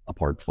 a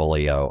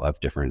portfolio of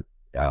different,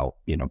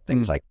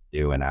 things I can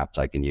do and apps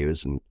I can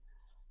use, and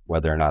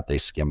whether or not they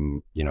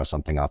skim,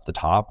 something off the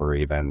top or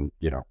even,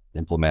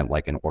 implement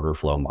like an order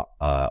flow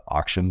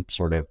auction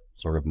sort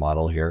of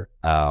model here.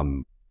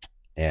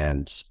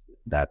 And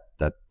that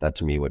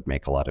to me would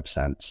make a lot of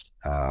sense.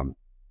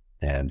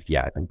 And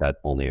yeah, I think that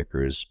only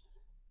accrues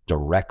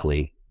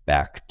directly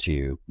back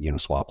to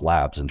Uniswap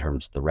Labs in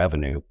terms of the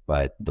revenue,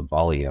 but the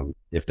volume,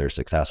 if they're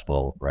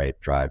successful, right,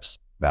 drives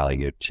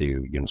value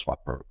to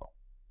Uniswap protocol.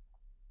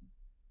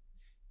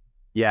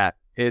 Yeah,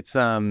 it's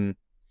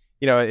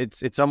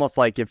it's almost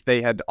like if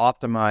they had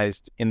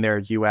optimized in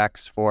their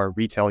UX for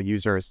retail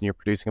users and you're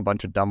producing a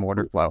bunch of dumb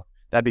order flow,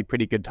 that'd be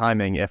pretty good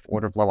timing if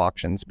order flow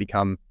auctions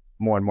become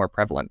more and more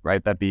prevalent,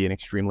 right? That'd be an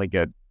extremely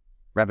good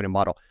revenue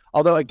model.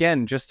 Although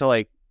again, just to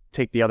like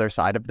take the other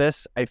side of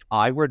this, if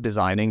I were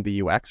designing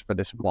the UX for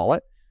this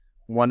wallet,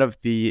 one of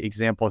the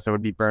examples that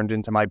would be burned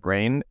into my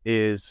brain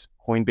is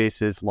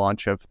Coinbase's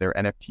launch of their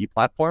NFT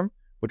platform,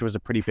 which was a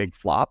pretty big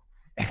flop.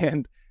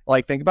 And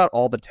like, think about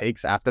all the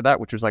takes after that,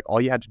 which was like, all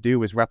you had to do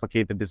was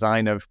replicate the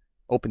design of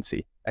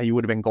OpenSea and you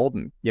would have been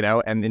golden,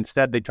 and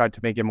instead they tried to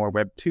make it more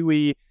Web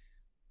 2-y.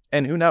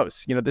 And who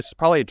knows, this is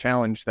probably a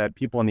challenge that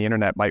people on the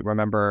internet might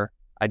remember.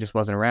 I just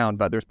wasn't around,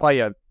 but there's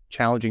probably a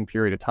challenging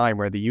period of time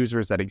where the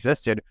users that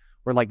existed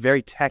were like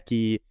very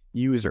techy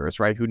users,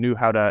 right? Who knew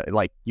how to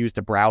like use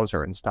the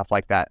browser and stuff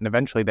like that. And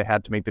eventually they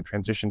had to make the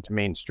transition to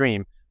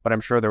mainstream. But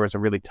I'm sure there was a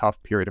really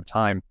tough period of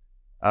time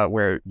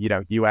where,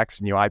 UX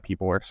and UI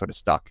people were sort of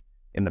stuck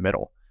in the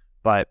middle.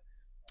 But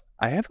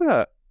I have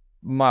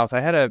Miles, I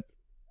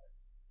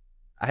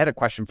I had a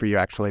question for you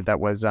actually. That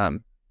was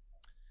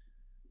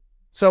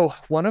so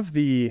one of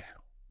the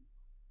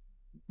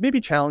maybe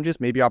challenges,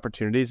 maybe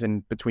opportunities in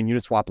between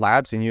Uniswap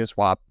Labs and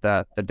Uniswap,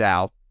 the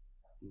DAO,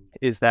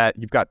 is that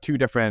you've got two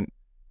different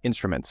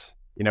instruments,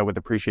 with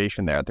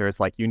appreciation there. There's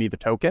like Uni the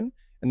token,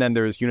 and then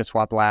there's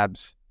Uniswap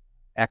Labs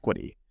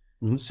equity.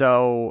 Mhm.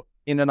 So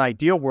in an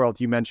ideal world,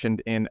 you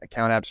mentioned in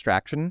account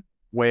abstraction,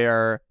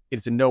 where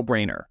it's a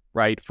no-brainer,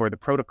 right, for the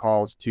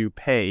protocols to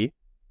pay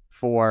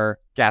for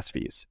gas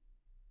fees.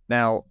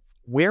 Now,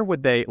 where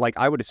would they,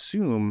 I would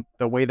assume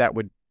the way that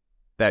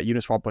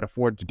Uniswap would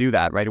afford to do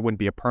that, right? It wouldn't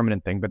be a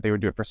permanent thing, but they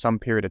would do it for some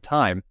period of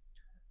time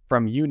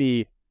from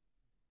Uni,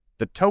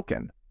 the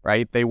token,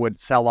 right? They would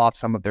sell off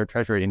some of their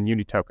treasury in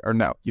Uni token, or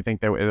no? You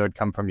think it would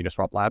come from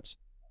Uniswap Labs?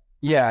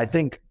 Yeah, I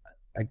think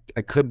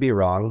I could be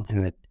wrong,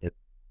 and it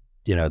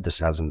this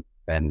hasn't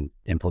been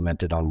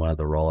implemented on one of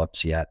the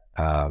rollups yet.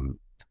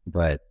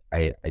 But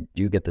I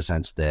do get the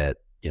sense that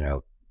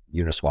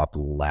Uniswap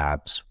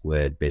Labs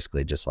would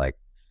basically just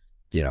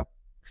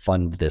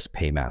fund this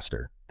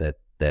paymaster that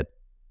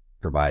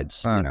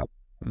provides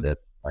that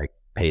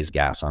pays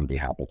gas on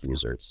behalf of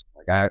users.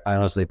 I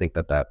honestly think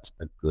that that's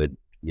a good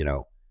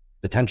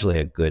potentially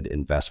a good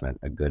investment,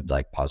 a good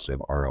positive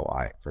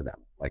ROI for them.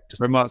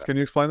 Ramaz, can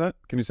you explain that?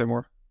 Can you say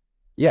more?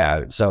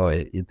 Yeah, so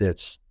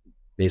it's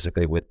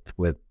basically with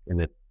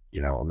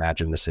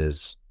imagine this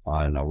is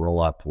on a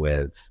roll up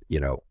with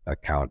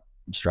account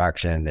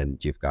abstraction,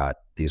 and you've got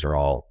these are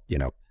all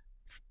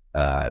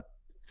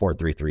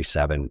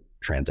 4337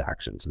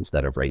 transactions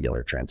instead of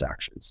regular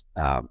transactions.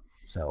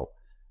 So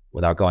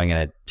without going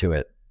into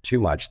it too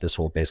much, this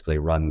will basically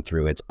run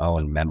through its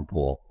own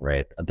mempool,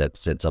 right, that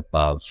sits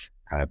above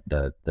kind of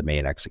the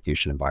main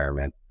execution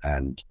environment,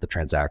 and the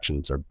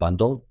transactions are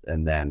bundled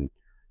and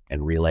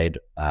relayed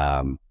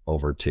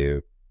over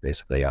to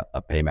basically a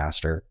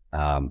paymaster.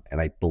 And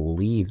I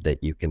believe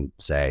that you can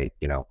say,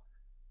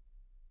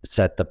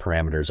 set the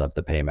parameters of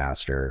the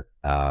paymaster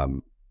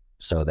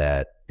so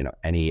that,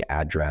 any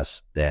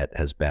address that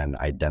has been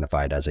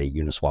identified as a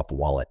Uniswap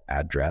wallet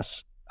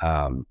address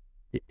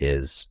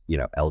is,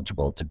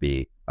 eligible to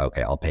be,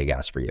 okay, I'll pay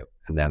gas for you.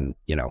 And then,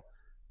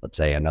 let's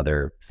say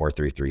another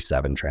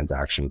 4337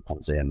 transaction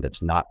comes in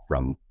that's not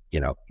from,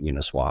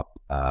 Uniswap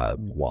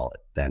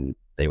wallet, then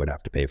they would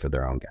have to pay for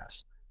their own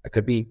gas. I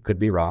could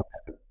be wrong.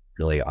 I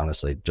really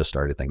honestly just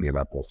started thinking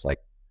about this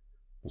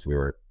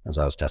as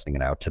I was testing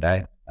it out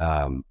today.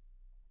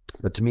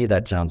 But to me,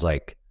 that sounds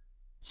like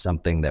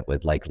something that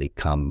would likely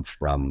come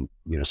from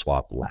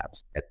Uniswap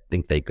Labs. I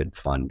think they could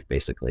fund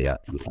basically a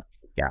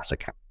gas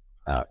account.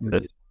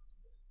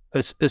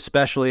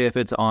 Especially if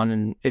it's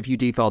if you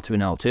default to an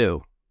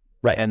L2,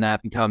 right? And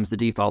that becomes the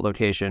default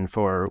location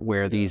for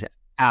where these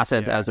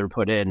assets, as they're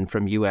put in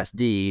from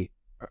USD,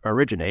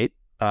 originate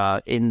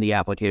in the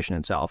application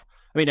itself.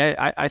 I mean,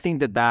 I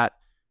think that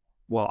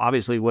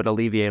obviously would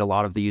alleviate a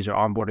lot of the user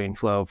onboarding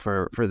flow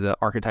for the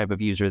archetype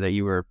of user that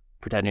you were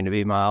pretending to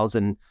be, Miles,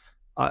 and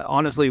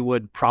honestly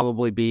would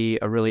probably be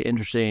a really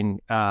interesting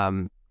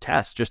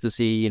test just to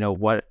see,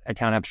 what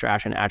account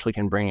abstraction actually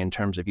can bring in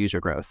terms of user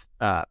growth.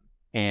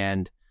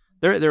 And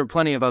there are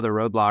plenty of other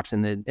roadblocks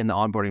in the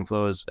onboarding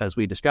flows as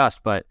we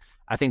discussed, but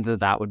I think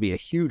that would be a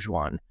huge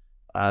one,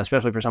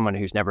 especially for someone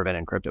who's never been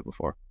in crypto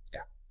before.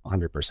 Yeah,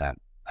 100%.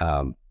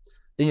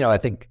 I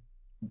think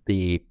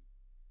the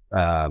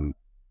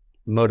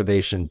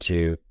motivation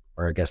to,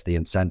 or I guess the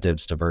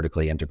incentives to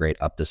vertically integrate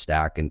up the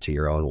stack into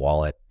your own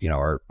wallet,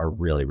 are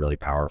really, really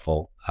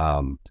powerful.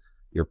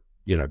 You're,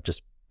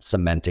 just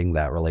cementing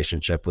that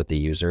relationship with the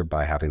user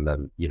by having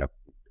them,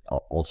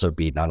 also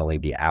be not only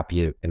the app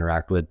you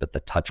interact with, but the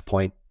touch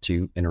point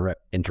to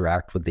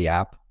interact with the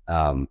app.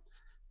 And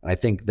I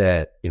think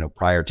that,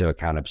 prior to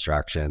account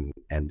abstraction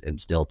and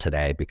still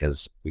today,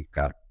 because we've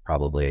got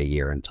probably a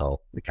year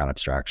until account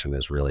abstraction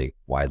is really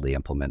widely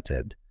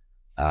implemented,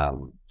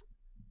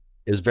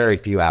 there's very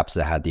few apps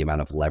that had the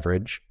amount of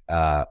leverage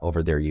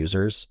over their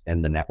users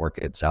and the network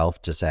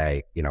itself to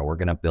say, we're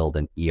going to build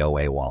an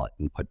EOA wallet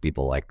and put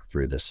people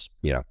through this,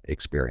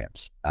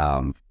 experience.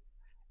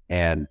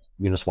 And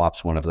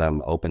Uniswap's one of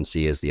them.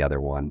 OpenSea is the other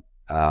one.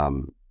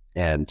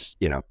 And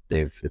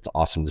it's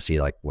awesome to see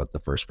what the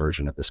first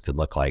version of this could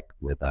look like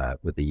with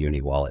the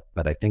Uni wallet.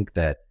 But I think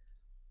that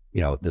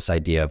this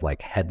idea of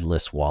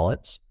headless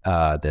wallets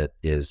that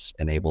is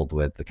enabled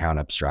with account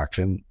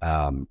abstraction,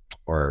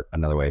 or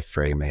another way of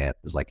framing it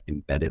is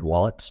embedded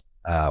wallets,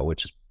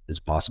 which is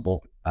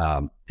possible.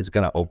 It's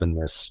going to open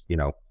this,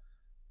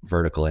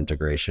 vertical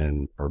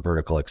integration or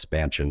vertical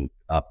expansion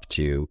up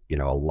to,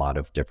 a lot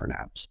of different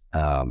apps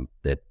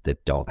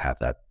that don't have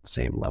that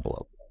same level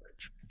of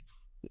leverage.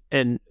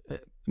 And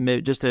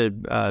just to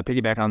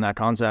piggyback on that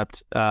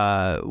concept,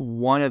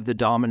 one of the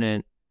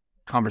dominant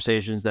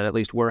conversations that at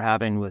least we're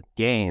having with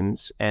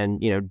games, and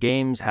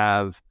games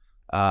have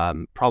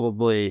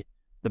probably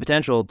the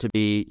potential to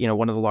be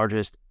one of the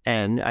largest,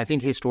 and I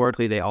think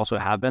historically they also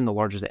have been the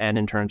largest N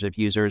in terms of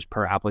users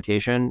per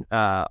application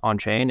on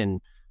chain.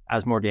 And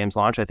as more games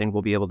launch, I think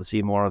we'll be able to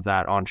see more of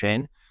that on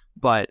chain.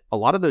 But a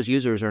lot of those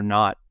users are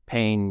not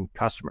paying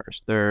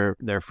customers. They're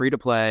free to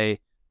play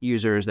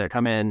users that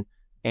come in,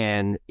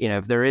 and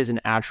if there is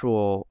an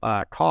actual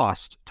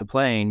cost to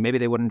playing, maybe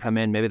they wouldn't come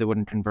in, maybe they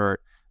wouldn't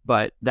convert.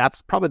 But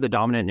that's probably the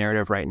dominant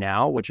narrative right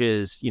now, which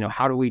is,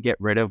 how do we get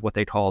rid of what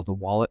they call the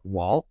wallet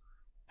wall?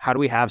 How do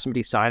we have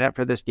somebody sign up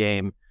for this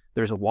game?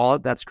 There's a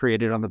wallet that's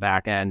created on the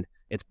back end.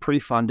 It's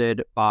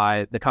pre-funded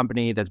by the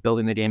company that's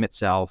building the game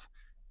itself.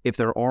 If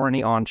there are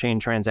any on-chain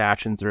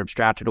transactions, they're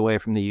abstracted away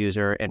from the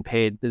user and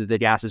paid. The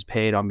gas is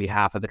paid on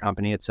behalf of the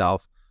company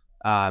itself.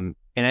 And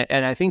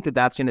I think that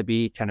that's going to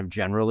be kind of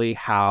generally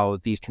how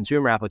these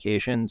consumer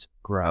applications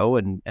grow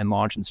and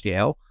launch and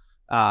scale.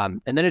 And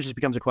then it just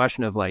becomes a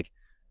question of like,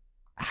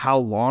 how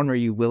long are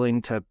you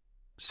willing to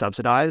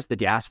subsidize the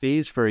gas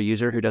fees for a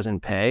user who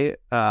doesn't pay?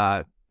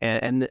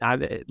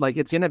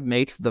 It's going to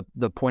make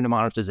the point of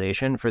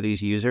monetization for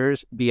these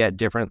users be at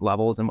different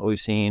levels than what we've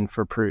seen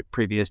for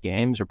previous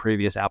games or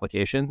previous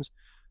applications,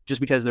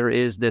 just because there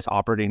is this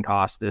operating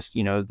cost, this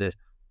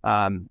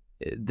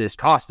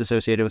cost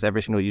associated with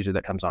every single user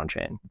that comes on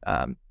chain.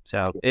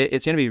 So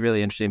it's going to be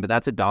really interesting, but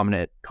that's a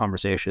dominant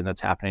conversation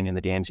that's happening in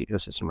the games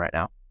ecosystem right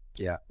now.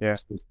 Yeah. Yeah.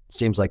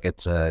 Seems like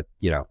it's a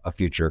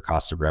future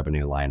cost of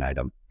revenue line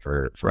item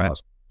for Right.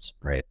 most,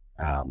 right?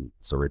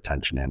 So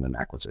retention and an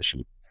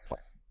acquisition.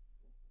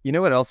 You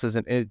know what else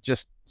isn't? It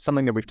just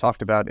something that we've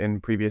talked about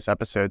in previous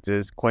episodes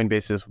is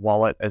Coinbase's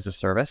wallet as a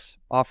service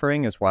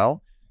offering as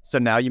well. So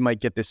now you might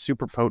get this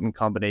super potent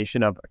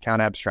combination of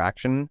account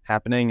abstraction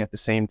happening at the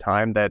same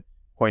time that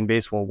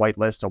Coinbase will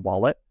whitelist a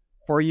wallet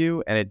for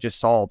you. And it just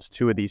solves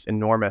two of these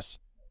enormous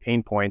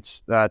pain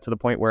points to the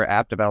point where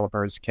app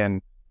developers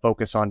can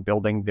focus on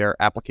building their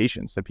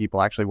applications that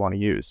people actually want to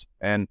use.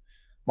 And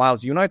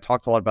Miles, you and I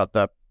talked a lot about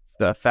the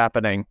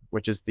fappening,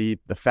 which is the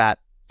fat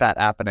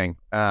appening.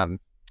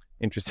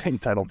 Interesting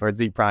title for a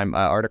Z Prime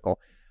article,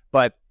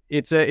 but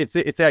it's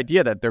the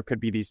idea that there could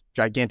be these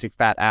gigantic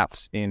fat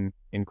apps in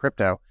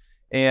crypto,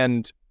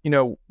 and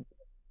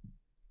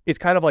it's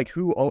kind of like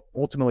who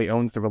ultimately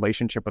owns the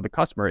relationship with the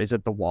customer. Is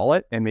it the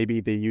wallet? And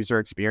maybe the user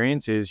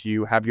experience is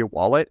you have your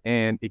wallet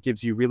and it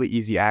gives you really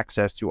easy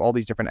access to all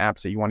these different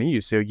apps that you want to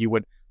use. So you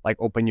would like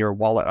open your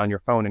wallet on your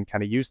phone and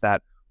kind of use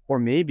that. Or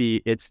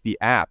maybe it's the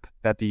app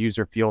that the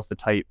user feels the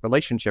tight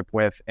relationship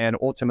with, and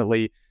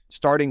ultimately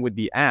starting with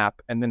the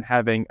app and then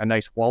having a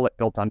nice wallet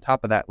built on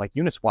top of that, like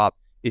Uniswap,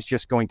 is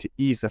just going to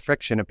ease the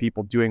friction of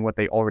people doing what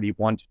they already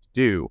wanted to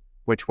do,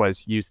 which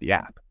was use the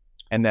app.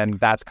 And then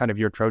that's kind of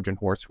your Trojan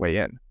horse way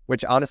in,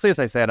 which honestly, as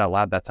I say it out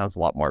loud, that sounds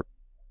like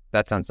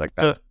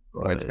that's the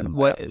way it's going to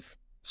play out.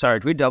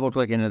 Sorry, do we double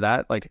click into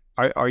that? Like,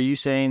 are you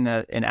saying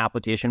that an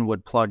application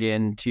would plug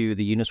into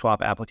the Uniswap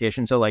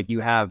application? So like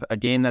you have a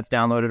game that's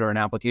downloaded or an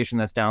application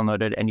that's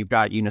downloaded, and you've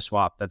got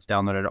Uniswap that's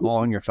downloaded all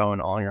on your phone,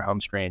 all on your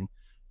home screen.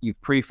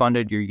 You've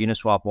pre-funded your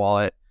Uniswap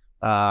wallet,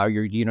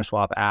 your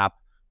Uniswap app,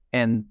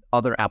 and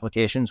other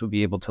applications would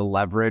be able to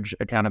leverage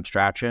account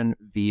abstraction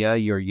via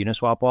your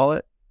Uniswap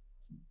wallet?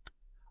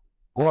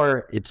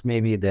 Or it's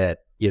maybe that,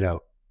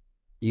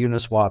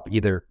 Uniswap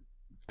either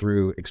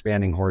through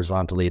expanding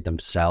horizontally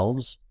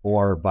themselves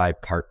or by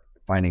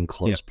finding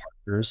close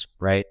partners,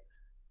 right?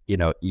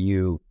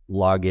 You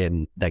log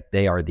in, like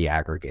they are the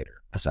aggregator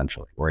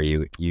essentially, where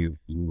you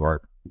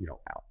are,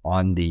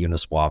 on the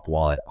Uniswap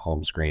wallet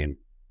home screen,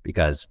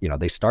 because,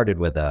 they started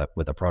with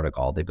a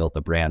protocol, they built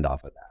a brand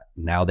off of that.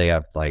 Now they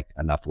have like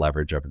enough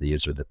leverage over the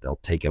user that they'll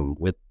take him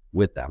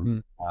with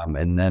them.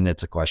 And then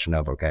it's a question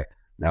of, okay,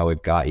 now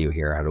we've got you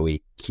here. How do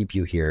we keep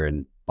you here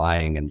and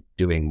buying and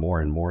doing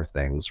more and more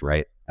things,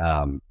 right?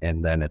 And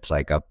then it's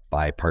like a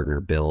buy partner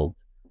build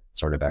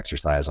sort of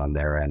exercise on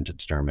their end to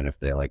determine if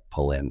they like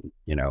pull in,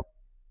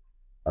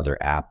 other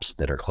apps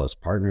that are close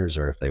partners,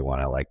 or if they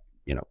want to like,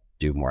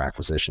 do more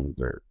acquisitions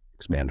or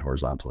expand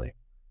horizontally.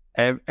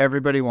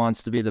 Everybody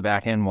wants to be the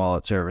backend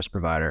wallet service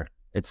provider.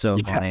 It's so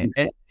funny.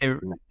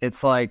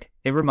 It's like,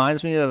 it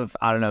reminds me of,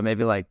 I don't know,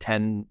 maybe like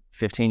 10,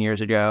 15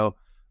 years ago,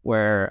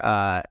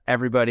 where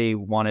everybody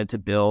wanted to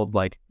build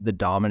like the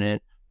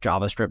dominant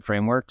JavaScript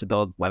framework to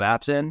build web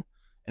apps in.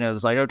 And it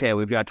was like, okay,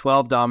 we've got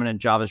 12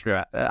 dominant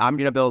JavaScript. I'm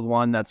going to build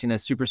one that's going to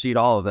supersede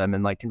all of them.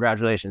 And like,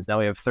 congratulations, now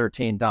we have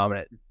 13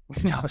 dominant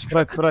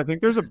JavaScript. But I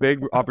think there's a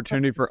big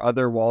opportunity for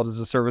other wallet as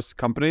a service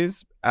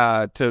companies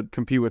to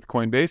compete with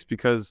Coinbase,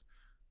 because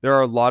there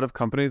are a lot of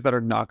companies that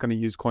are not going to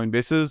use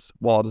Coinbase's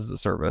wallet as a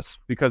service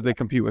because they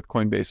compete with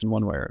Coinbase in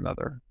one way or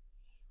another.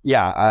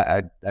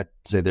 Yeah, I'd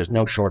say there's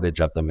no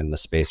shortage of them in the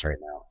space right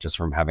now. Just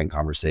from having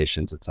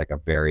conversations, it's like a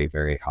very,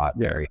 very hot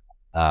area.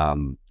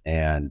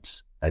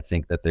 And I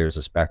think that there's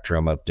a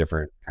spectrum of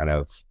different kind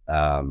of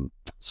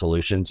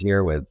solutions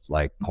here, with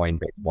like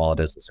Coinbase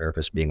wallet as a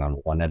service being on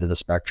one end of the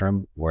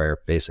spectrum, where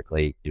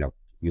basically,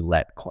 you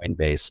let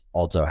Coinbase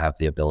also have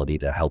the ability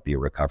to help you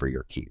recover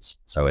your keys.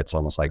 So it's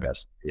almost like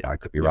this, I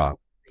could be wrong.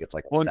 It's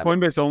like, and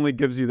Coinbase only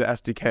gives you the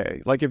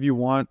SDK. Like if you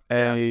want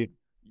a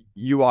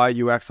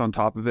UI UX on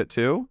top of it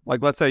too,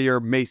 like let's say you're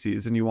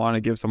Macy's and you want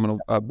to give someone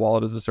a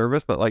wallet as a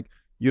service, but like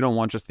you don't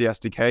want just the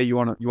SDK, you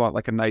want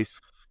like a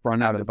nice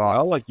front out end of the as well.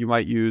 box. Like you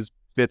might use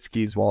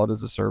Bitski's wallet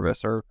as a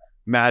service, or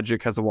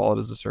Magic has a wallet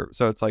as a service.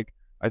 So it's like,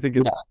 I think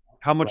it's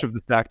how much of the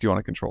stack do you want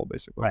to control,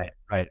 basically.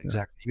 Right,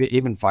 exactly.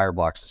 Even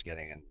Fireblocks is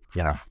getting in,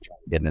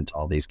 getting into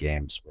all these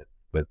games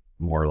with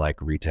more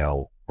like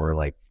retail or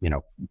like,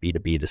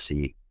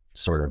 B2B2C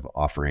sort of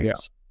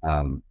offerings.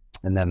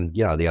 And then,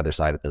 the other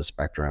side of the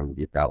spectrum,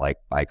 you've got like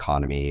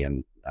Economy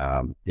and,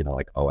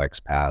 like OX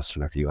Pass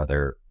and a few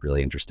other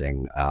really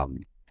interesting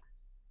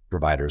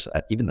providers.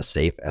 Even the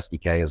Safe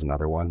SDK is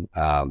another one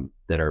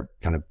that are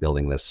kind of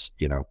building this,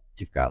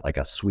 you've got like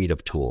a suite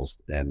of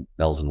tools and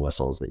bells and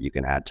whistles that you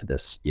can add to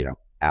this,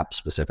 app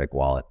specific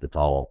wallet that's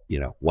all,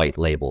 white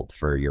labeled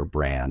for your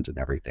brand and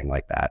everything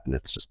like that. And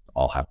it's just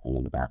all happening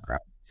in the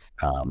background.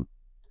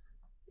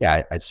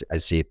 I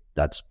see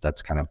that's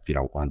kind of,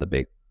 one of the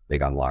big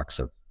unlocks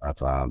of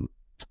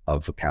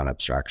account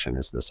abstraction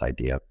is this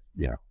idea of,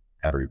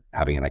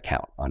 having an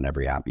account on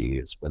every app you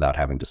use without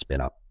having to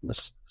spin up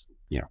this,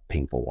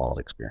 painful wallet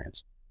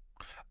experience.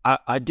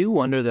 I do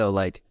wonder though,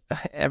 like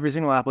every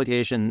single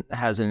application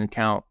has an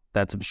account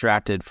that's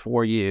abstracted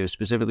for you,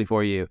 specifically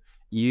for you.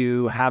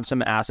 You have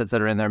some assets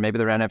that are in there. Maybe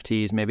they're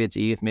NFTs, maybe it's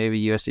ETH,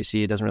 maybe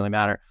USDC. It doesn't really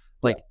matter.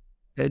 Like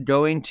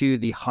going to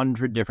the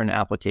 100 different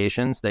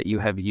applications that you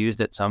have used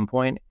at some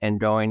point and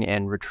going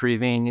and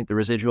retrieving the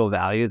residual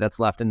value that's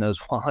left in those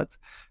wallets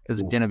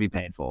is going to be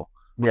painful.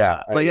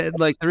 Yeah.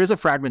 Like there is a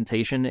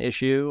fragmentation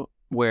issue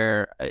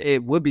where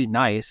it would be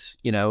nice,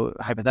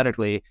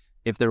 hypothetically,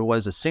 if there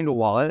was a single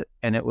wallet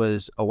and it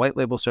was a white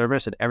label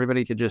service and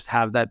everybody could just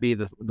have that be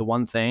the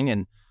one thing,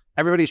 and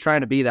everybody's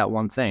trying to be that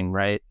one thing,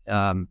 right?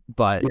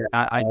 But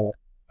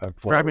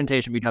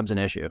fragmentation becomes an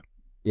issue.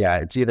 Yeah,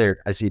 it's either,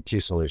 I see two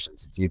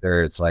solutions. It's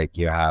either it's like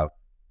you have,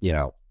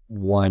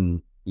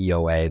 one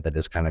EOA that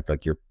is kind of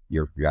like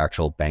your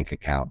actual bank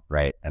account,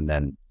 right? And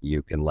then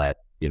you can let,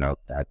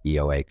 that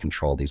EOA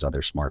control these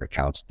other smart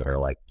accounts that are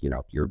like,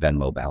 your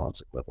Venmo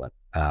balance equivalent.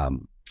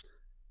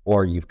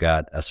 Or you've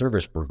got a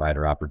service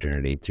provider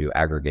opportunity to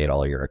aggregate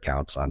all your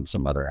accounts on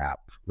some other app,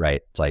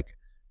 right? It's like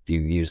if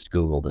you used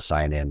Google to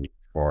sign in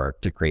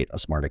to create a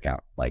smart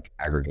account, like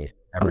aggregate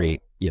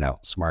every,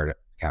 smart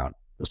account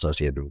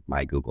associated with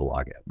my Google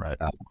login. Right.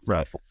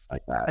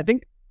 Like that. I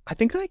think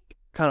I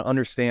kind of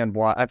understand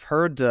why. I've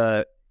heard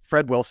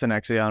Fred Wilson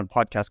actually on a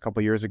podcast a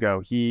couple of years ago.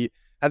 He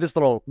had this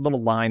little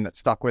line that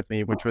stuck with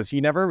me, which was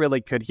he never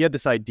really could. He had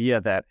this idea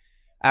that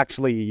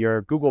actually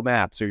your Google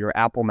Maps or your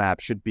Apple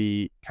Maps should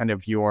be kind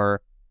of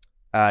your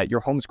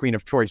home screen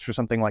of choice for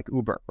something like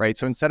Uber, right?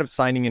 So instead of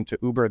signing into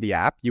Uber, the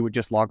app, you would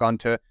just log on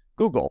to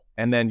Google,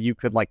 and then you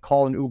could like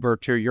call an Uber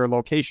to your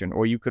location,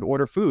 or you could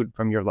order food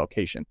from your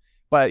location.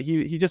 But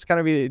he just kind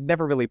of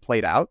never really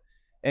played out.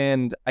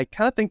 And I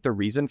kind of think the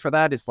reason for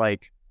that is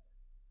like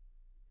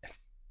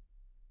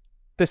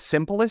the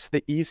simplest,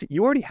 the easy,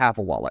 you already have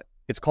a wallet.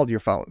 It's called your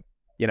phone,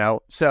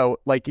 So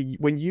like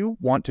when you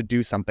want to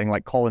do something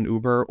like call an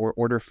Uber or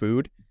order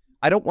food,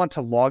 I don't want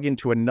to log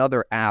into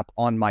another app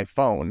on my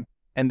phone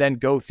and then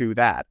go through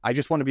that. I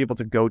just want to be able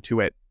to go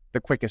to it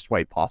the quickest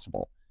way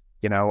possible,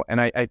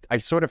 and I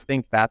sort of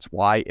think that's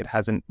why it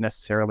hasn't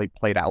necessarily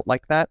played out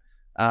like that.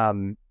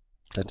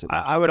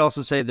 I would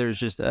also say there's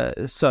just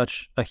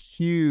such a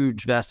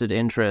huge vested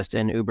interest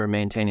in Uber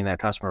maintaining that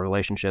customer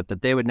relationship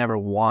that they would never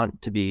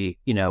want to be,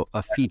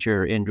 a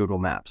feature in Google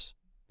Maps.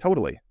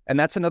 Totally. And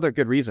that's another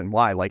good reason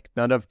why, like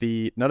none of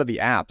the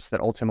apps that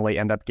ultimately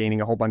end up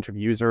gaining a whole bunch of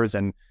users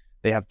and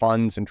they have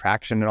funds and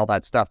traction and all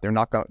that stuff, they're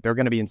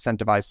going to be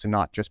incentivized to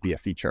not just be a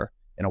feature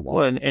in a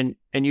wallet. Well,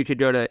 and you could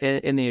go to,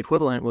 and the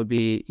equivalent would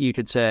be, you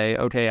could say,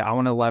 okay, I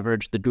want to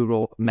leverage the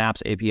Google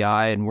Maps API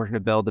and we're going to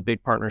build a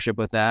big partnership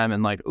with them.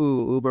 And like,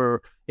 ooh,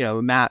 Uber,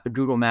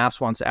 Google Maps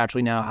wants to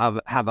actually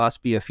now have us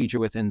be a feature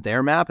within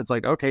their map. It's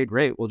like, okay,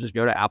 great. We'll just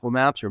go to Apple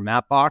Maps or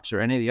Mapbox or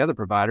any of the other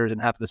providers and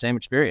have the same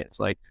experience.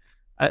 Like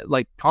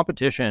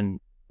competition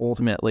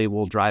ultimately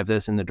will drive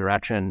this in the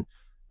direction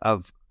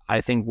of,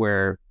 I think,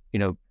 where,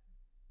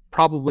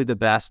 probably the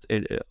best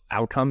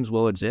outcomes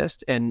will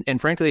exist.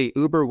 And frankly,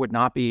 Uber would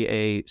not be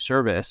a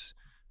service.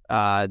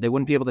 They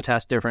wouldn't be able to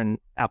test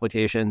different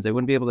applications. They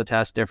wouldn't be able to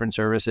test different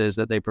services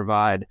that they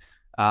provide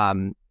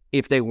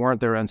if they weren't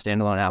their own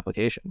standalone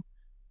application.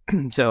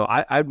 So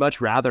I'd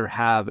much rather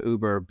have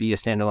Uber be a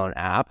standalone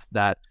app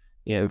that,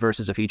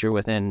 versus a feature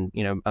within,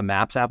 a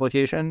Maps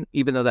application,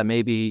 even though that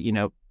may be,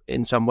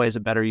 in some ways a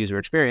better user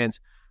experience.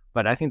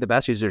 But I think the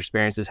best user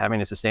experience is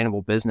having a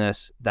sustainable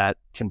business that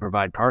can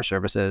provide car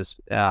services,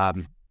 as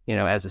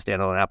a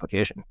standalone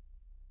application.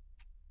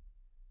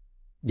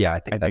 Yeah, I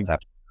think that's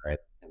absolutely right.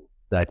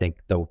 I think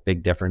the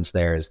big difference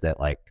there is that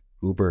like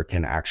Uber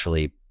can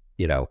actually,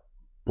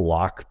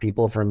 block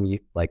people from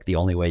like the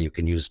only way you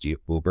can use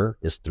Uber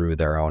is through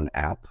their own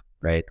app,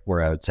 right?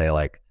 Where I would say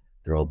like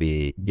there will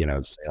be,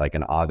 say like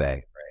an Aave,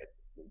 right?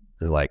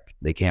 They're like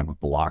they can't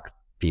block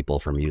people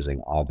from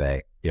using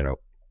Aave,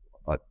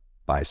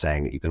 by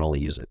saying that you can only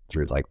use it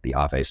through like the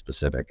Aave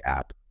specific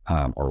app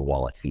or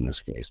wallet in this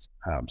case.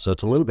 So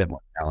it's a little bit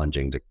more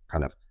challenging to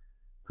kind of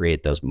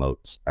create those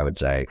moats, I would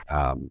say,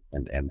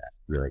 and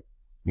really,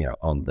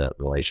 own the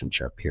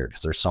relationship here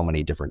because there's so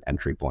many different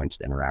entry points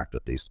to interact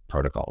with these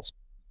protocols.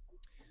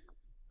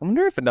 I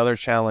wonder if another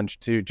challenge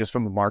too, just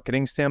from a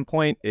marketing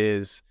standpoint,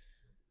 is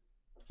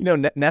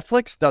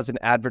Netflix doesn't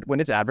when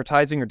it's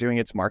advertising or doing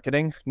its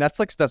marketing,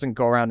 Netflix doesn't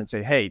go around and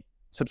say, hey,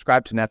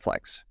 subscribe to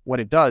Netflix. What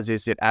it does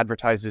is it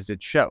advertises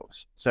its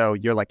shows. So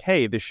you're like,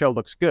 hey, this show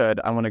looks good.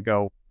 I want to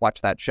go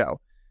watch that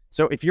show.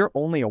 So if you're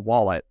only a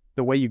wallet,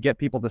 the way you get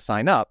people to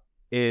sign up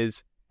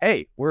is,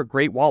 hey, we're a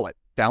great wallet.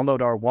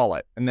 Download our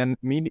wallet. And then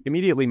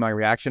immediately my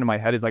reaction in my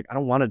head is like, I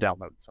don't want to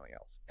download something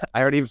else.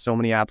 I already have so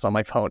many apps on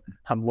my phone.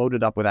 I'm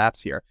loaded up with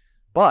apps here.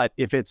 But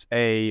if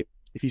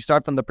you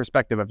start from the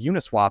perspective of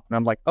Uniswap and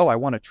I'm like, oh, I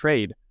want to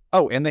trade.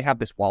 Oh, and they have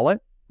this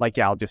wallet. Like,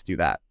 yeah, I'll just do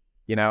that.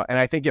 And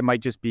I think it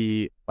might just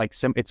be like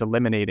it's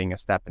eliminating a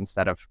step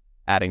instead of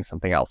adding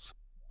something else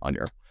on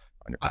your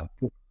phone.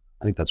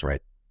 I think that's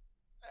right.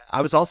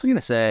 I was also going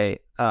to say,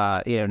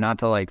 not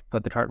to like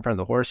put the cart in front of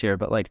the horse here,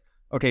 but like,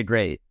 okay,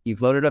 great.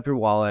 You've loaded up your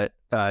wallet.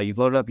 You've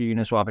loaded up your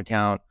Uniswap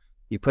account.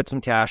 You put some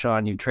cash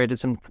on. You've traded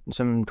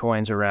some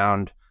coins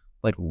around.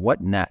 Like,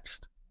 what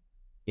next?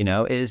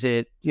 Is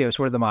it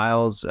sort of the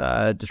Miles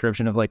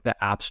description of like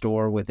the app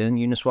store within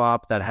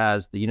Uniswap that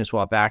has the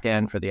Uniswap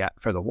backend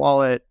for the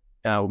wallet,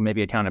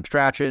 maybe account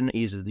abstraction,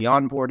 eases the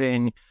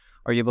onboarding.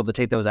 Are you able to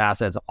take those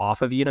assets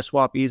off of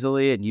Uniswap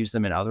easily and use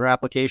them in other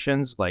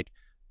applications, like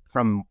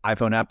from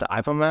iPhone app to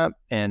iPhone app?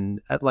 And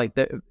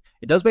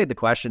it does beg the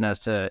question as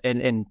to,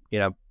 and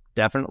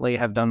definitely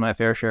have done my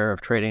fair share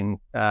of trading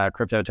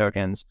crypto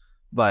tokens,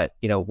 but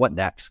what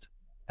next?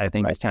 I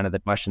think is kind of the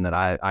question that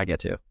I get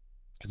to.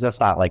 Because that's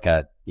not like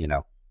a,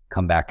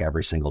 come back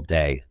every single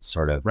day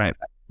sort of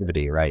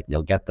activity, right?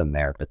 You'll get them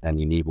there, but then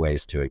you need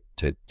ways to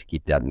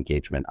keep that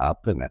engagement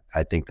up. And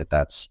I think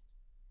that's,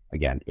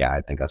 again,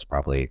 I think that's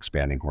probably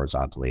expanding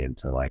horizontally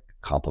into like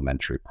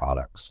complementary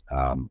products.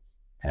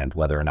 And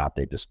whether or not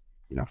they just,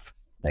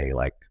 say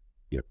like,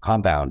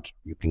 Compound,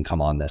 you can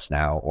come on this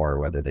now, or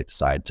whether they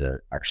decide to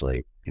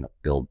actually,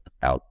 build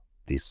out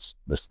the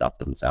stuff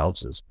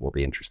themselves will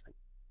be interesting.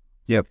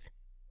 Yep.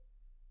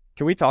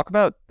 Can we talk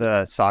about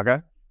the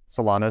Saga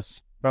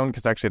Solana's phone?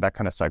 Because actually that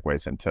kind of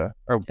segues into,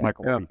 or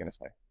Michael, what are you going to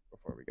say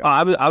before we go?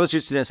 I was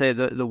just going to say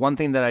the one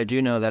thing that I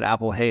do know that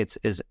Apple hates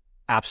is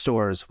app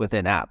stores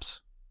within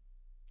apps.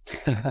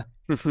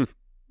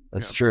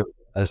 That's true.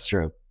 That's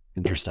true.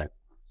 Interesting.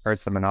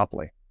 Hurts the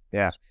monopoly.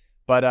 Yeah.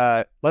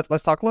 But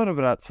let's talk a little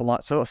bit about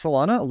Solana. So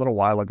Solana a little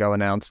while ago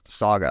announced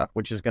Saga,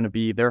 which is going to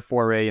be their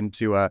foray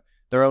into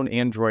their own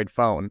Android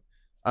phone.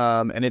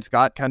 And it's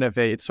got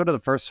it's sort of the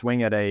first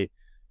swing at a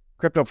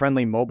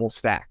crypto-friendly mobile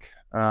stack.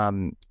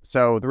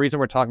 So the reason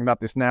we're talking about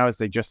this now is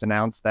they just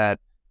announced that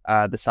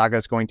the Saga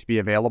is going to be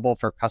available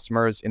for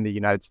customers in the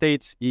United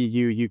States,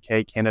 EU,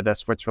 UK, Canada,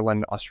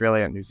 Switzerland,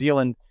 Australia, and New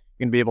Zealand.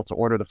 You're going to be able to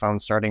order the phone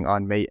starting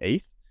on May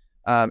 8th.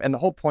 And the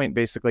whole point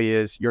basically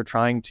is you're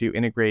trying to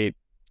integrate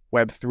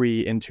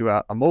Web3 into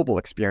a mobile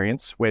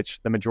experience, which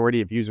the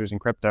majority of users in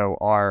crypto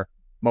are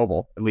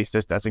mobile, at least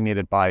as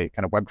designated by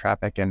kind of web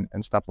traffic and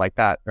stuff like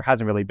that. There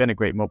hasn't really been a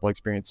great mobile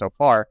experience so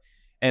far.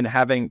 And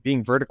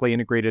being vertically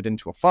integrated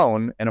into a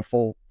phone and a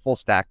full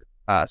stack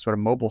sort of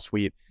mobile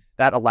suite,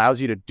 that allows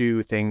you to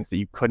do things that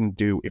you couldn't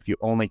do if you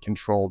only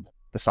controlled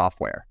the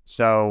software.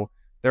 So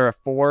there are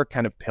 4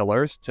 kind of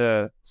pillars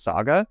to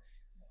Saga,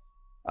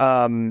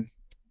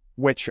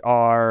 which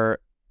are,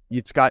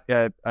 it's got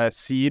a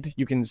seed.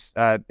 You can,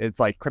 it's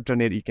like crypto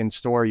native. You can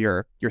store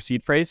your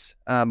seed phrase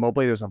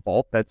mobilely. There's a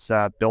vault that's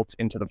built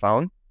into the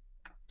phone.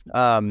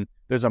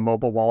 There's a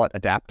mobile wallet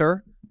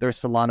adapter. There's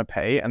Solana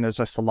Pay, and there's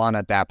a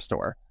Solana Dap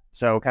Store.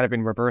 So kind of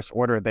in reverse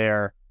order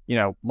there,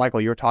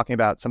 Michael, you were talking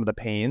about some of the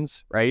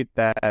pains, right,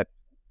 that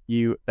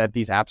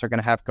these apps are going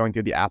to have going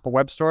through the Apple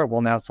Web Store.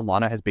 Well, now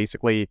Solana has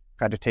basically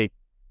tried to take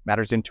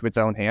matters into its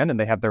own hand, and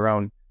they have their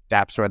own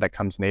Dap Store that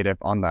comes native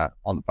on the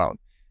phone.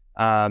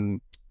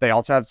 They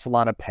also have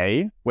Solana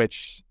Pay,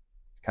 which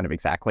is kind of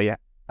exactly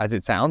as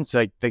it sounds.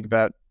 So think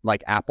about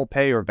like Apple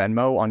Pay or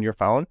Venmo on your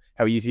phone,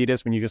 how easy it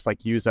is when you just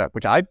like use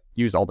which I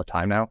use all the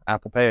time now,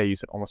 Apple Pay. I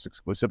use it almost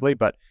exclusively,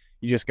 but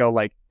you just go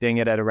like ding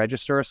it at a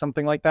register or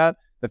something like that.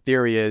 The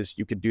theory is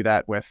you could do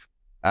that with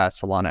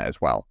Solana as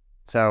well.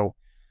 So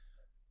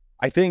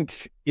I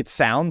think it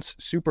sounds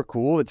super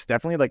cool. It's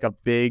definitely like a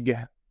big,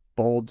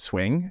 bold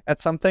swing at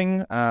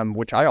something,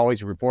 which I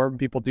always root for when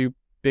people do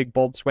big,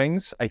 bold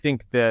swings. I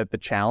think the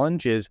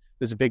challenge is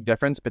there's a big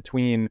difference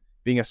between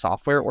being a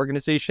software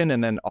organization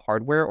and then a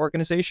hardware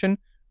organization,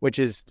 which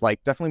is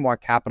like definitely more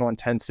capital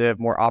intensive,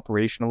 more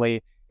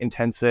operationally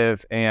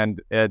intensive,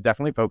 and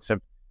definitely folks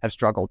have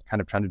struggled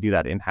kind of trying to do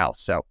that in-house.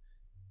 So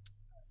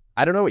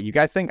I don't know what you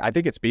guys think. I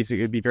think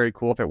it'd be very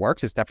cool if it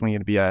works. It's definitely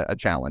going to be a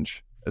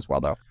challenge as well,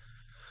 though.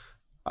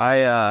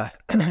 I,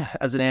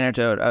 as an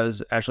anecdote, I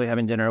was actually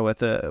having dinner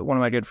with one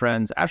of my good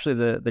friends, actually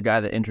the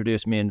guy that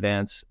introduced me in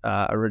Vance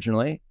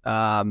originally,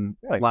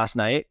 Really? last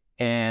night.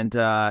 And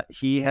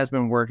he has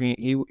been working,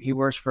 he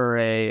works for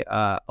a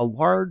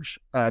large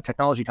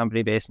technology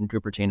company based in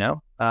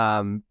Cupertino.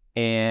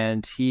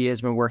 And he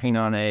has been working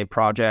on a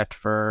project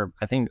for,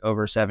 I think,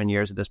 over 7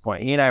 years at this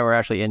point. He and I were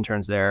actually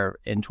interns there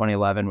in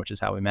 2011, which is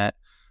how we met.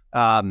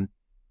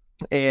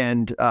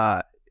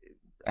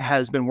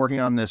 has been working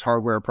on this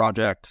hardware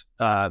project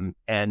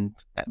and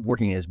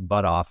working his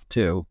butt off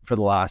too for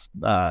the last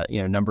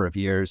number of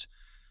years.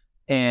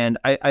 And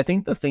I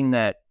think the thing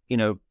that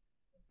you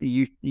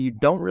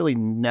don't really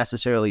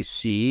necessarily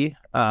see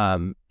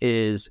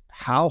is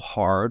how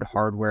hard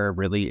hardware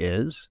really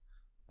is,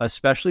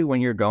 especially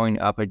when you're going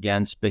up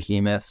against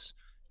behemoths,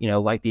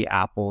 like the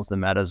Apples, the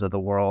Metas of the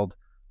world,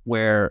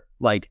 where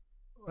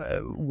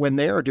when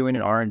they are doing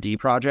an R&D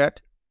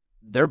project,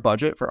 their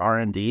budget for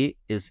R&D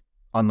is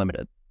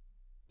unlimited.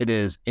 It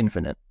is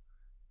infinite.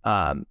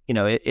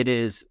 It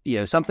is,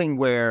 something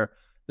where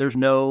there's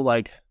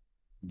no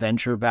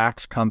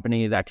venture-backed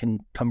company that can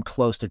come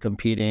close to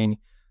competing.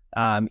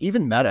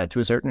 Even Meta, to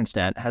a certain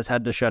extent, has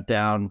had to shut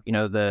down,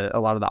 a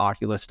lot of the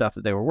Oculus stuff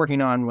that they were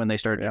working on when they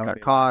started to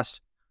cut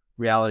costs.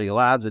 Reality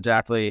Labs,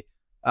 exactly.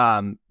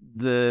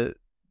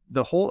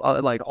 The whole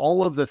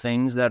all of the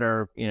things that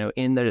are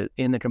in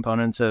the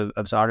components of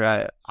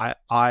Saga,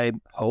 I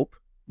hope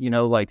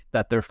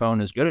that their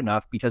phone is good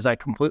enough, because I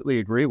completely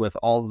agree with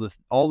all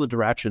the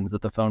directions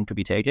that the phone could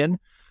be taken,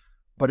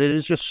 but it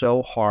is just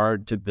so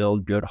hard to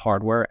build good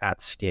hardware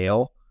at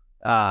scale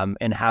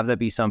and have that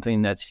be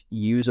something that's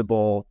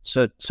usable,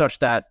 such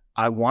that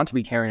I want to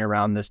be carrying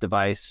around this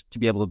device to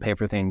be able to pay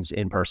for things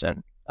in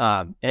person.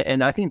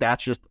 And I think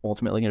that's just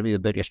ultimately going to be the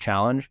biggest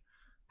challenge,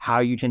 how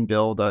you can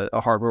build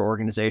a hardware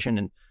organization.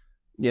 And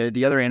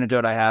the other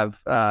anecdote I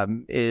have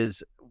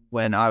is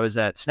when I was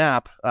at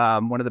Snap,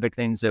 one of the big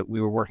things that we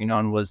were working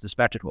on was the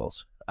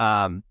spectacles.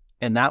 And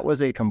that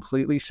was a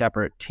completely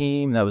separate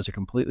team. That was a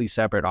completely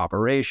separate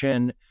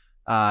operation.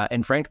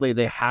 And frankly,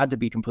 they had to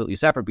be completely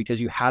separate because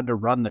you had to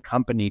run the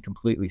company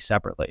completely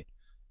separately.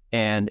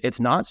 And it's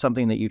not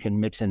something that you can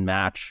mix and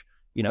match,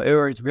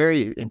 or it's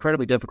very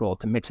incredibly difficult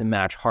to mix and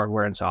match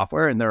hardware and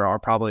software. And there are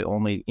probably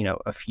only,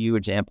 a few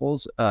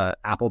examples,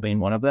 Apple being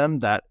one of them,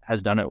 that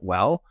has done it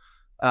well.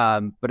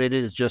 But it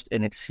is just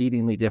an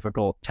exceedingly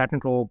difficult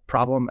technical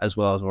problem as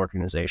well as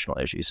organizational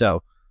issue.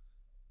 So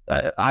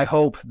I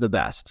hope the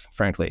best,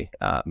 frankly.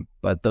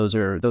 But those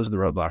are the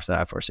roadblocks that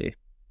I foresee.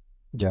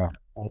 Yeah,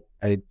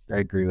 I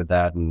agree with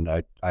that. And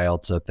I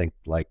also think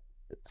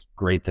it's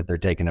great that they're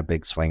taking a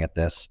big swing at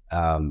this.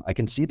 I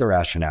can see the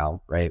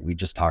rationale, right? We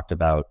just talked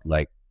about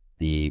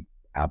the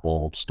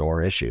Apple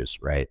Store issues,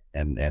 right?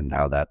 And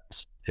how that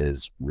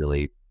is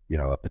really,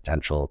 a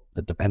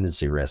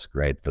dependency risk,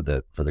 right? For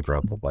the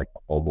growth of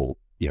mobile,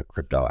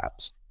 crypto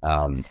apps.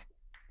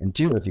 And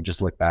two, if you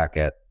just look back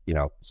at,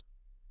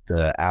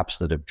 the apps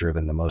that have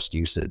driven the most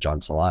usage on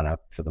Solana,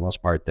 for the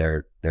most part,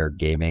 they're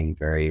gaming,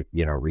 very,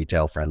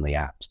 retail friendly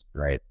apps,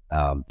 right?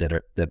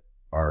 That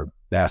are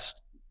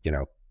best,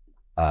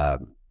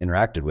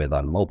 interacted with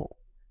on mobile.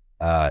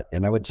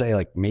 And I would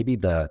say maybe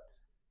that's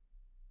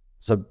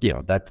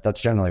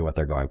generally what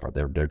they're going for.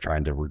 They're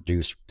trying to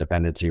reduce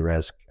dependency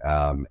risk,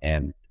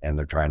 and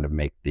they're trying to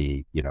make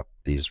these,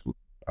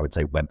 I would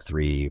say,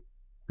 Web3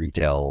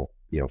 retail,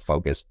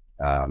 focused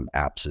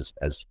apps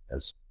as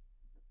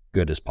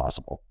good as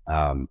possible.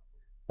 But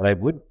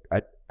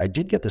I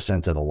did get the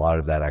sense that a lot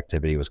of that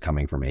activity was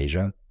coming from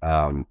Asia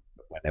when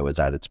it was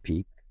at its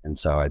peak. And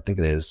so I think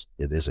it is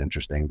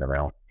interesting, but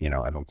I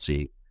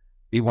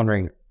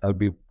would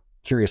be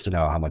curious to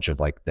know how much of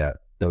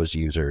those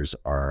users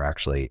are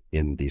actually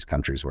in these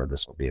countries where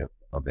this will be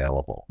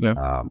available.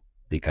 Yeah.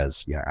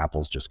 Because,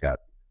 Apple's just got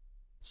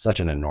such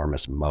an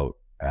enormous moat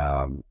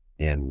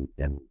in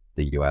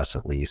the US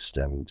at least.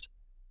 And,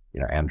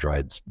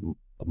 Android's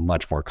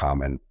much more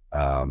common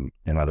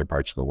in other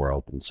parts of the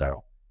world. And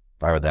so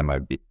if I were them,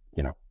 I'd be,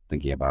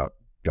 thinking about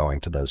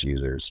going to those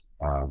users.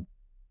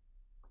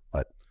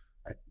 But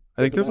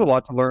I think there's a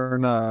lot to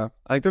learn. I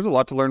think there's a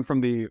lot to learn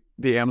from the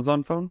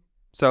Amazon phone.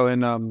 So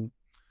in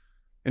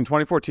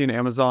 2014,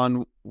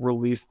 Amazon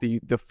released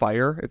the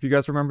Fire, if you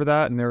guys remember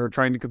that, and they were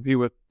trying to compete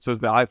with, so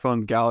it's the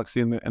iPhone,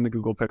 Galaxy, and the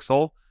Google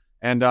Pixel.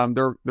 And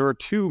there are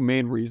two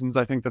main reasons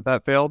I think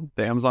that failed.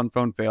 The Amazon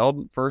phone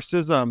failed. First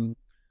is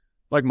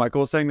like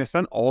Michael was saying, they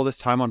spent all this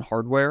time on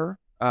hardware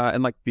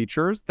and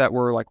features that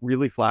were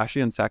really flashy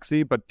and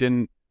sexy, but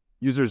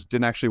users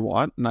didn't actually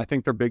want. And I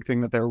think their big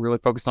thing that they were really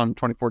focused on in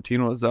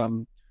 2014 was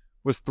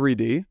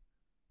 3D.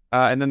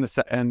 And then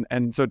so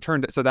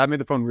that made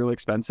the phone really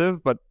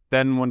expensive. But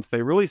then once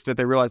they released it,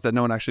 they realized that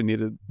no one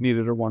actually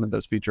needed or wanted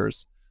those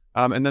features.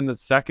 And then the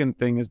second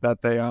thing is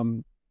that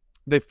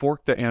they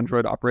forked the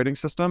Android operating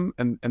system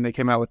and they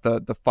came out with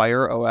the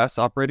Fire OS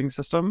operating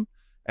system.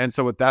 And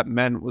so what that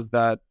meant was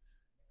that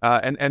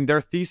and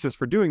their thesis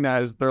for doing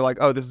that is they're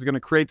oh, this is going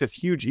to create this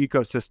huge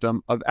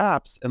ecosystem of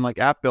apps and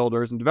app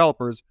builders and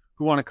developers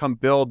who want to come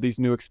build these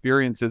new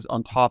experiences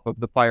on top of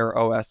the Fire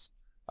OS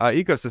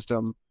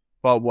ecosystem.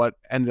 But what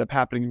ended up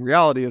happening in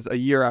reality is a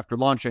year after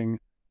launching,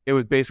 it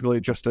was basically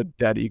just a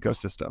dead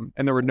ecosystem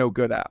and there were no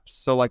good apps.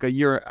 So a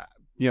year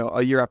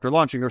after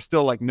launching, there's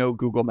still no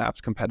Google Maps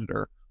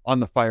competitor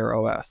on the Fire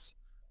OS.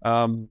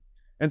 And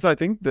so I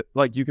think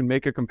that you can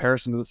make a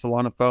comparison to the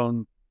Solana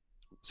phone.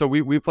 So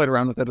we played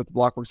around with it at the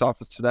Blockworks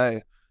office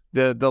today.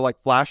 The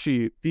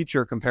flashy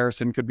feature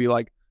comparison could be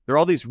there are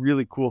all these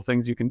really cool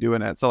things you can do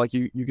in it. So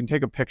you can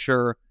take a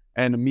picture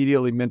and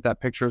immediately mint that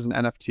picture as an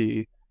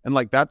NFT. And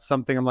like that's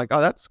something I'm like,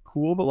 oh, that's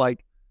cool, but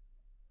like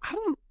I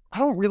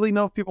don't really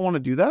know if people want to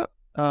do that.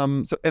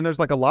 So and there's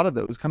like a lot of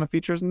those kind of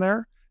features in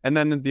there. And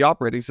then in the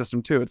operating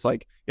system too, it's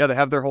like, yeah, they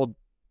have their whole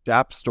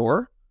dApp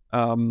store.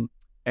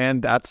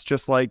 And that's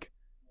just like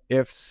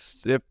if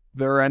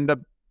there end up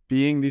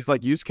being these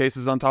like use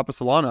cases on top of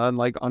Solana and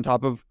like on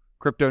top of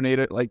crypto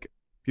native, like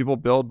people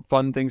build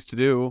fun things to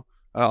do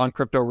on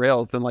crypto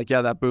rails, then like,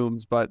 yeah, that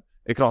booms. But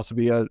it could also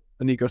be an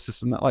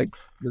ecosystem that like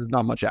there's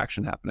not much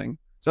action happening.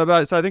 So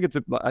I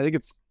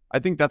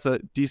think that's a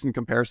decent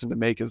comparison to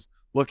make, is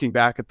looking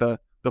back at the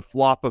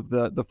flop of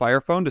the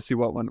Fire Phone to see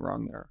what went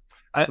wrong there.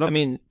 I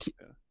mean,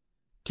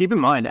 keep in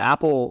mind,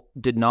 Apple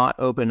did not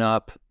open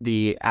up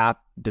the app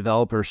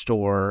developer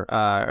store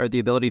or the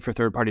ability for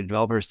third-party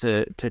developers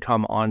to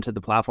come onto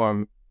the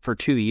platform for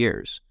 2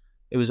 years.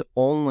 It was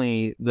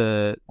only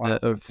the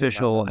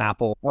official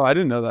Apple. Oh, I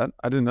didn't know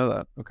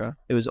that. Okay.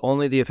 It was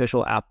only the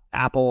official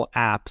Apple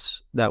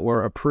apps that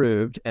were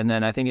approved, and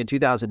then I think in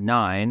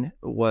 2009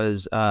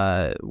 was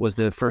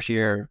the first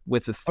year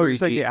with the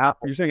 3G. Oh,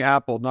 you're saying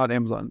Apple, not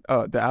Amazon.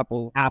 Oh, the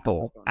Apple.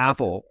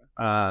 Apple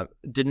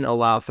didn't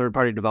allow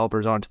third-party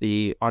developers onto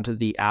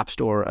the App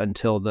Store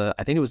until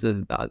I think it was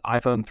the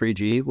iPhone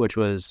 3G, which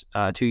was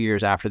 2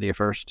 years after the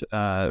first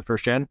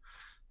gen.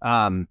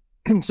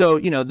 So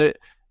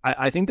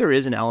I think there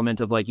is an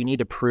element of like, you need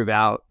to prove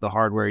out the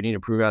hardware, you need to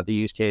prove out the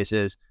use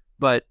cases.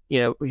 But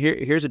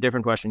here's a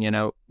different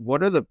question.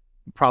 What are the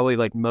probably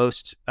like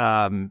most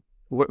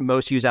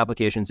used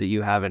applications that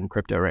you have in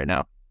crypto right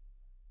now?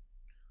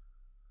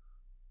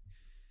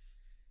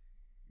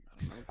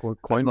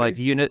 Coinbase? Like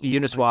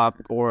Uniswap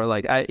or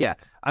like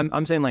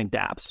I'm saying like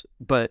dApps.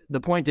 But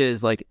the point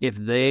is, like, if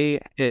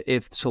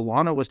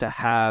Solana was to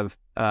have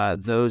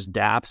those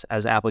dApps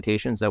as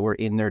applications that were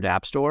in their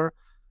dApp store,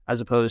 as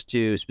opposed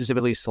to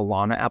specifically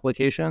Solana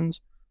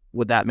applications,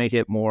 would that make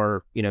it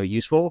more,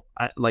 useful?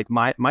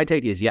 My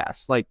take is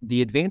yes. Like,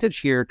 the advantage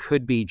here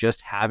could be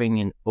just having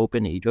an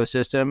open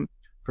ecosystem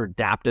for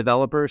dApp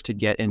developers to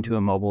get into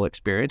a mobile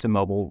experience, a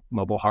mobile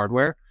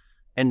hardware,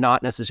 and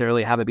not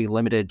necessarily have it be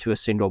limited to a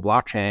single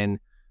blockchain.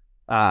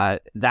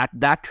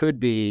 That could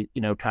be,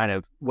 kind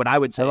of what I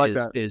would say. I like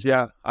that.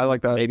 Yeah, I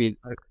like that. Maybe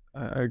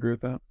I agree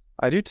with that.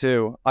 I do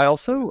too. I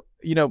also,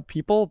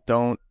 people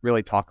don't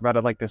really talk about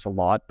it like this a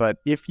lot, but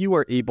if you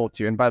are able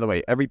to, and by the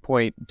way, every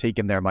point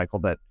taken there, Michael,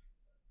 that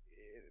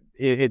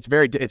it's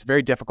very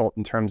difficult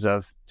in terms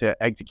of to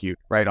execute,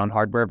 right, on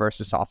hardware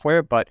versus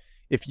software. But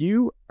if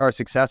you are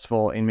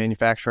successful in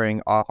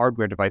manufacturing a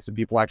hardware device that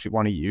people actually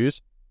want to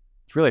use,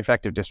 it's really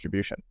effective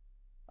distribution.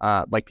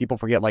 Like, people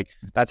forget, like,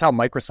 that's how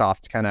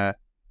Microsoft kind of,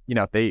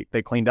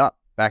 they cleaned up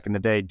back in the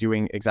day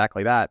doing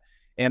exactly that.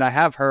 And I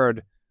have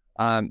heard,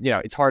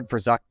 it's hard for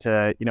Zuck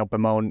to,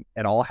 bemoan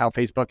at all how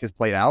Facebook has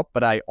played out.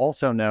 But I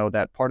also know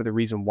that part of the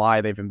reason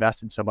why they've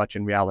invested so much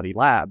in Reality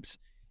Labs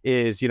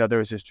is, there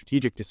was a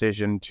strategic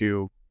decision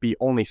to be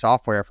only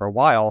software for a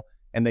while,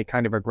 and they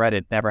kind of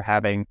regretted never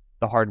having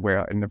the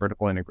hardware and the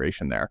vertical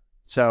integration there.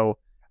 So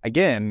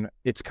again,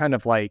 it's kind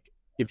of like,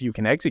 if you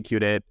can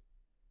execute it,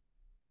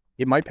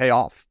 it might pay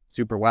off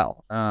super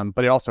well.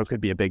 But it also could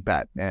be a big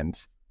bet. And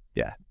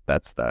yeah,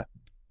 that's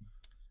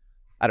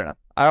I don't know.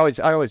 I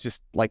always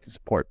just like to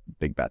support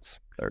big bets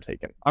that are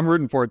taken. I'm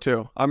rooting for it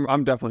too.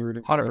 I'm definitely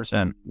rooting for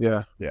 100%.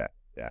 it.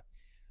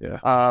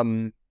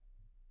 Yeah.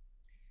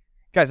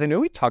 Guys, I know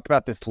we talked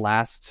about this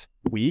last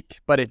week,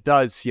 but it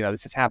does,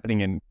 this is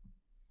happening in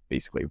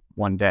basically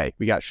one day.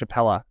 We got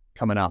Chapella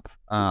coming up.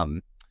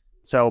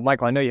 So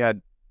Michael, I know you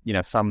had,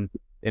 some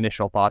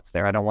initial thoughts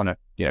there. I don't want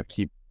to,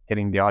 keep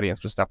hitting the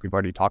audience with stuff we've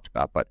already talked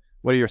about, but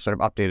what are your sort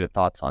of updated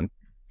thoughts on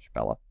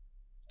Chapella?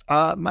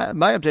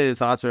 My updated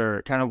thoughts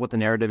are kind of what the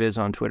narrative is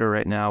on Twitter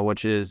right now,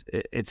 which is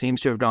it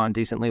seems to have gone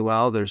decently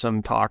well. There's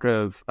some talk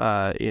of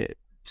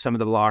some of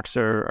the blocks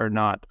are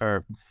not,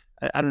 or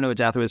I don't know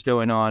exactly what's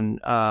going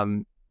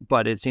on,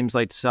 but it seems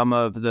like some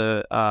of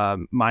the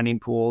mining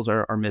pools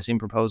are missing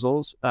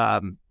proposals,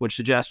 which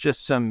suggests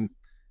just some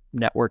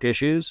network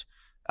issues.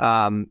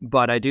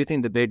 But I do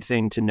think the big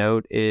thing to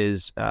note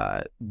is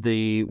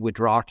the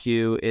withdraw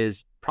queue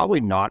is probably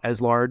not as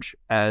large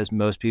as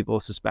most people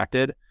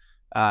suspected.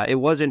 It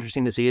was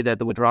interesting to see that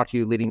the withdraw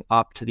queue leading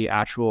up to the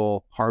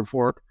actual hard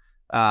fork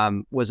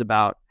was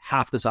about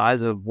half the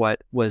size of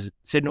what was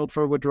signaled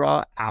for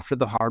withdraw after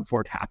the hard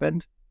fork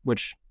happened,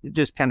 which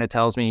just kind of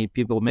tells me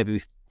people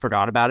maybe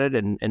forgot about it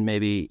and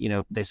maybe,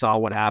 they saw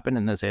what happened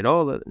and they said,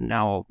 oh,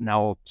 now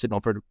I'll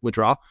signal for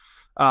withdraw.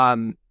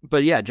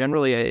 But yeah,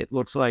 generally it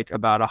looks like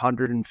about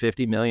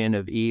 150 million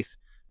of ETH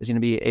is going to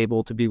be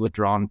able to be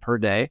withdrawn per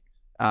day.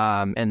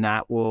 And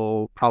that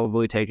will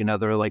probably take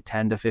another like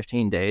 10 to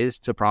 15 days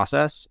to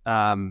process.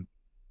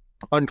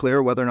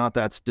 Unclear whether or not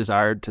that's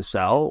desired to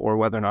sell or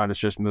whether or not it's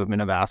just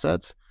movement of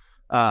assets.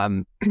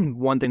 One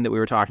thing that we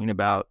were talking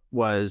about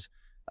was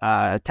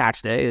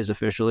tax day is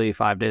officially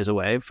 5 days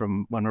away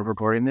from when we're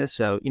recording this.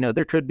 So,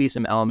 there could be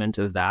some element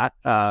of that.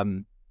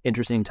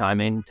 Interesting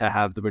timing to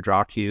have the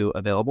withdraw queue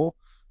available.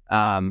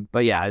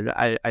 But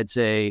yeah, I'd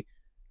say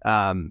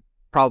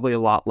probably a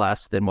lot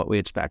less than what we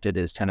expected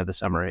is kind of the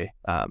summary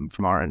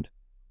from our end.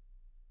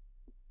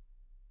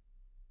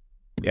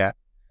 Yeah.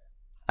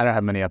 I don't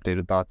have many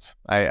updated thoughts.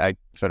 I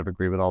sort of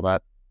agree with all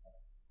that.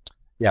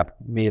 Yeah,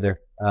 me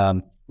either.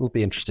 It'll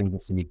be interesting to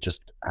see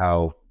just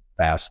how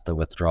fast the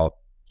withdrawal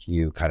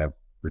queue kind of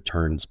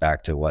returns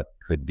back to what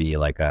could be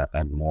like a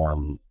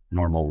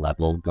normal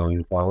level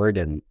going forward,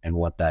 and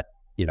what that,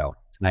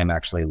 time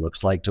actually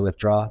looks like to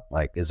withdraw.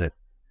 Like, is it,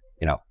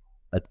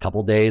 a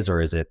couple days,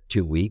 or is it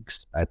 2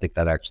 weeks? I think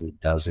that actually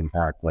does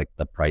impact like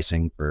the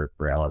pricing for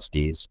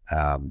LSDs.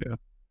 Yeah.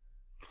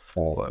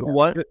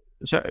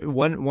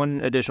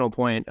 One additional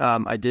point.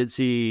 I did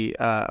see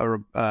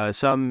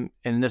some,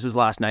 and this was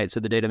last night,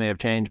 so the data may have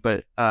changed,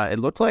 but it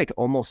looked like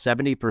almost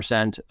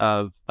 70%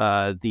 of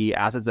the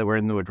assets that were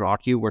in the withdrawal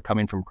queue were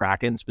coming from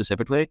Kraken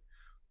specifically,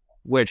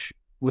 which,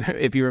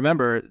 if you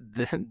remember,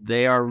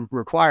 they are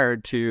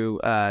required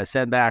to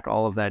send back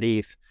all of that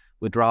ETH,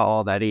 withdraw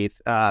all that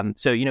ETH.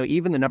 So,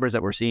 even the numbers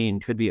that we're seeing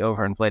could be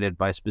overinflated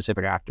by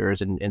specific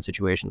actors in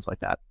situations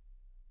like that.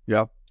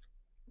 Yeah.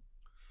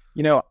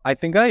 I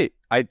think I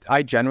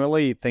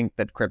generally think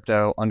that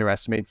crypto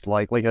underestimates the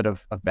likelihood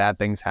of bad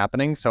things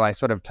happening. So I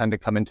sort of tend to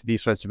come into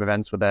these sorts of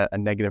events with a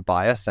negative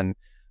bias.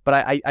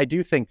 But I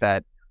do think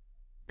that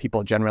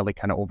people generally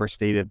kind of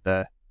overstated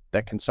the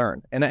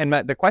concern. And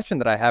Matt, the question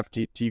that I have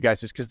to you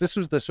guys is, because this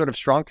was the sort of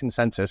strong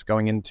consensus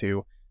going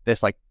into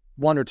this like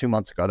 1 or 2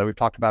 months ago that we've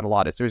talked about a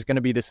lot, is there's going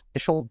to be this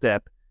initial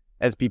dip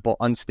as people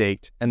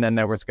unstaked, and then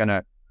there was going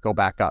to go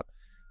back up.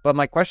 But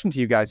my question to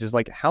you guys is,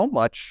 like, how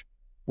much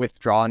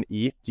withdrawn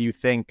ETH do you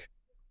think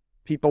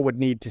people would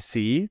need to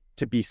see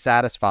to be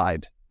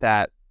satisfied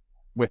that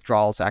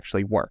withdrawals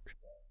actually work?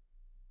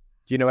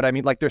 Do you know what I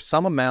mean? Like, there's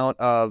some amount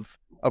of,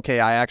 okay,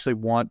 I actually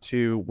want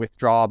to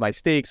withdraw my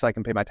stake so I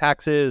can pay my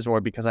taxes,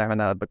 or because I haven't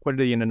had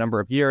liquidity in a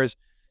number of years.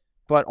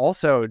 But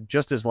also,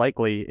 just as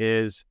likely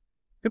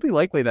could be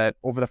likely that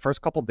over the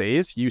first couple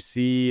days, you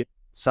see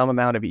some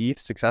amount of ETH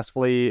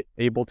successfully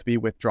able to be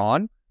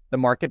withdrawn. The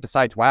market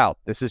decides, wow,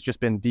 this has just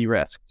been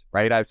de-risked,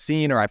 right? I've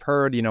seen, or I've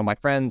heard, my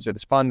friends or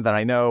this fund that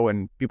I know,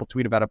 and people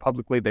tweet about it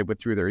publicly, they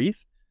withdrew their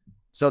ETH.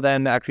 So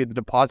then actually the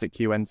deposit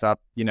queue ends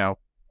up,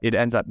 it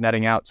ends up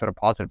netting out sort of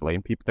positively,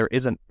 and there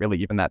isn't really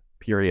even that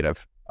period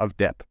of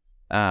dip.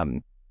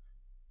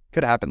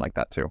 Could happen like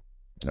that too.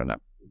 I don't know.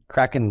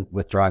 Kraken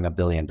withdrawing $1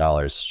 billion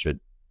should,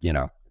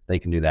 if they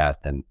can do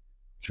that, then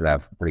should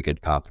have pretty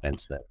good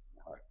confidence that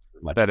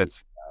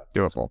it's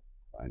doable.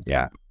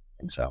 Yeah, I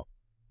think so.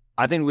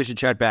 I think we should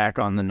check back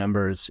on the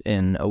numbers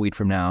in a week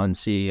from now and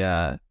see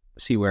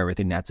where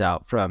everything nets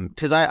out from.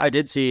 Because I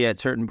did see at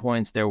certain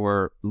points there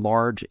were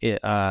large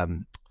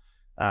deposits,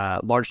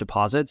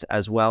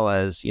 as well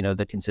as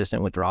the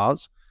consistent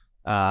withdrawals.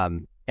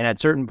 And at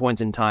certain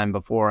points in time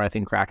before I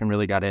think Kraken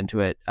really got into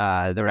it,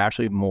 there were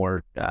actually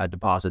more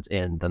deposits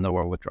in than there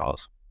were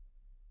withdrawals.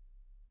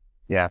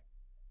 Yeah.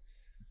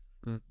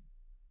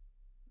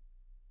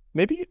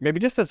 Maybe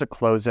just as a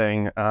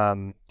closing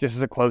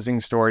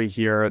story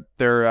here,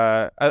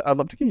 I'd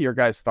love to get your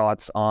guys'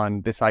 thoughts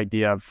on this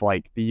idea of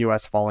like the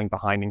U.S. falling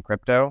behind in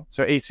crypto.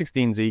 So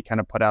A16Z kind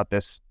of put out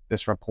this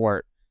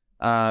report,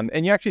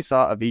 and you actually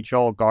saw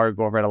Avichal Garg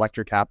over at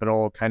Electric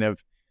Capital kind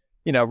of,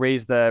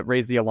 raise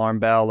the alarm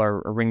bell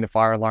or ring the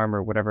fire alarm,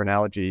 or whatever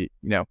analogy,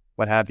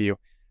 what have you,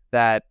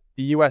 that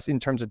the U.S. in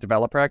terms of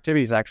developer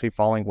activity is actually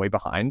falling way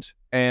behind.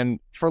 And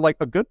for like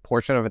a good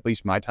portion of at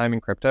least my time in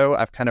crypto,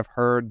 I've kind of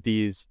heard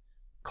these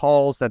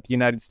calls that the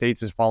United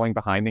States is falling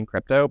behind in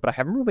crypto, but I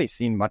haven't really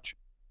seen much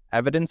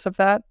evidence of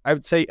that. I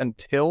would say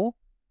until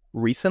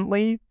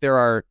recently, there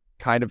are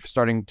kind of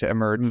starting to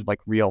emerge like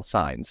real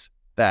signs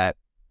that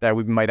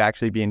we might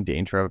actually be in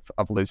danger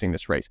of losing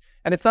this race.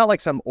 And it's not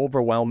like some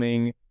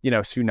overwhelming,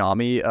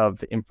 tsunami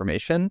of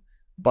information,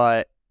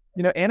 but,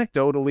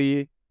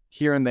 anecdotally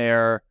here and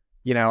there,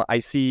 I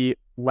see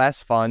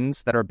less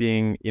funds that are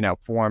being,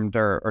 formed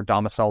or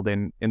domiciled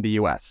in the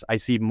US. I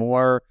see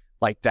more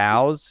like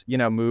DAOs,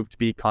 move to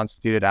be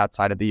constituted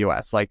outside of the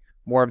US. Like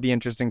more of the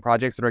interesting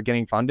projects that are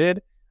getting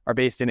funded are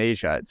based in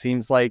Asia. It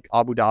seems like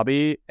Abu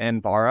Dhabi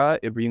and Vara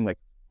are being like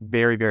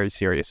very, very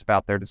serious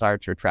about their desire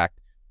to attract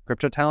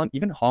crypto talent.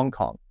 Even Hong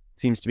Kong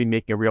seems to be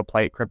making a real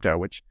play at crypto,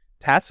 which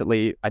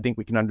tacitly I think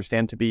we can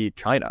understand to be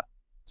China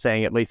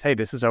saying at least, hey,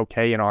 this is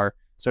okay in our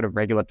sort of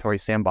regulatory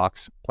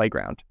sandbox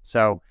playground.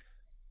 So,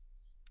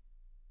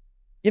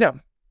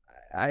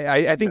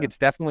 I think it's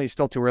definitely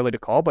still too early to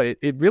call, but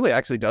it really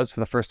actually does, for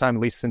the first time,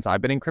 at least since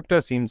I've been in crypto,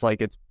 seems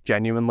like it's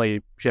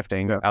genuinely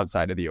shifting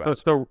outside of the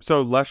US. So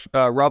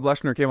Rob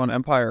Leschner came on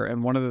Empire,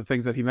 and one of the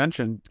things that he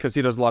mentioned, because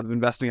he does a lot of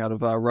investing out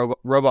of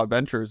Robot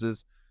Ventures,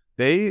 is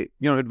they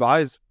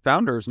advise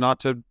founders not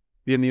to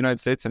be in the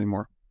United States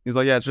anymore. He's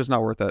like, yeah, it's just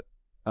not worth it.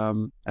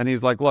 And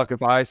he's like, look,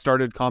 if I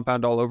started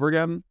Compound all over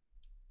again,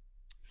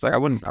 it's like I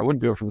wouldn't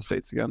be over from the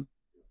States again.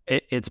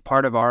 It's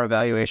part of our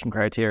evaluation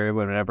criteria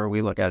whenever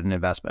we look at an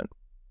investment.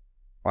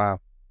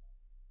 Wow.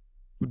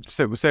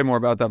 Say more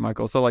about that,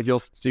 Michael. So like, do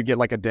you get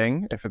like a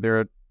ding if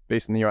they're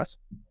based in the US?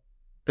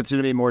 It's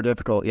going to be more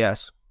difficult,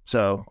 yes.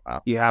 So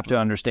you have to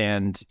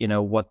understand,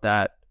 what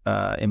that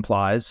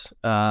implies.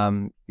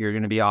 You're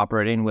going to be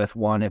operating with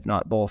one, if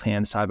not both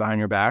hands tied behind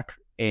your back.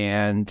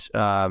 And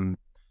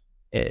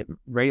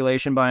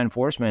regulation by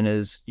enforcement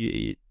is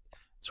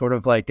sort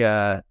of like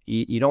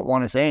you don't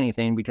want to say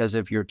anything, because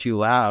if you're too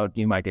loud,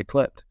 you might get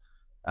clipped.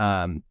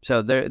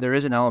 So there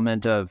is an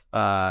element of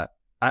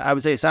I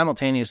would say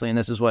simultaneously, and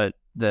this is what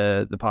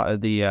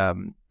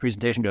the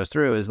presentation goes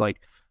through, is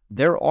like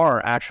there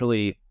are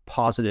actually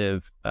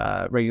positive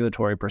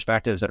regulatory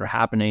perspectives that are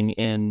happening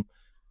in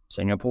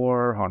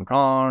Singapore, Hong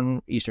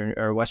Kong, Eastern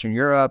or Western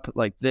Europe.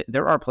 Like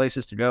there are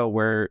places to go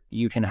where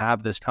you can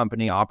have this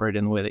company operate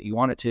in the way that you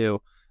want it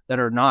to, that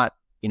are not,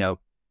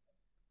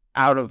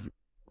 out of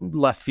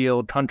left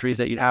field countries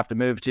that you'd have to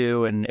move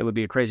to, and it would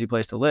be a crazy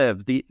place to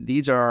live.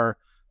 These are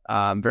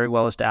very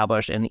well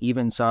established, and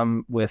even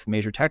some with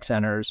major tech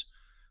centers.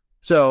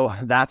 So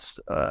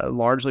that's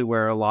largely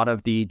where a lot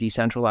of the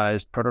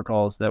decentralized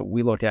protocols that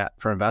we look at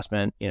for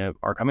investment,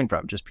 are coming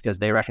from, just because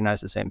they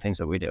recognize the same things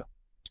that we do.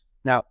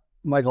 Now,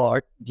 Michael,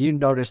 do you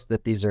notice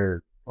that these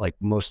are like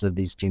most of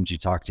these teams you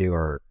talk to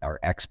are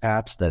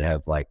expats that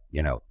have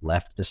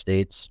left the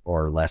States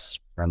or less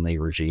friendly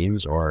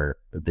regimes, or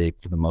they,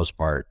 for the most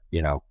part,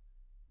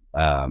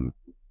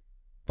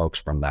 folks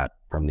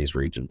from these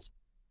regions?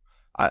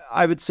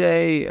 I would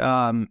say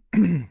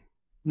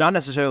not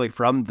necessarily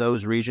from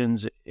those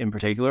regions in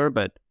particular,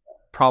 but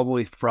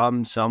probably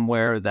from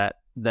somewhere that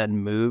then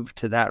moved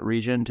to that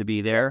region to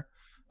be there.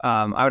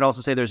 I would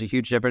also say there's a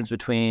huge difference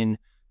between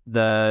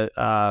the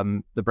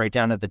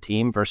breakdown of the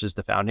team versus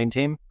the founding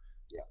team.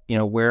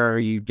 Yeah. Where are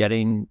you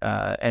getting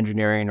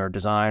engineering or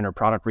design or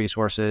product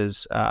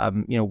resources?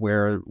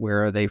 Where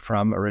are they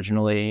from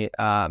originally?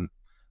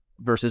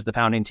 Versus the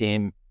founding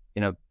team.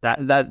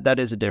 That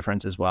is a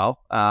difference as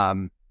well.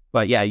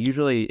 But yeah,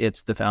 usually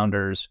it's the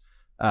founders.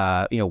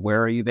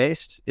 Where are you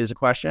based is a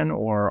question,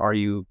 or are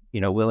you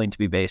willing to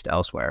be based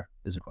elsewhere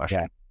is a question.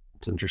 Yeah,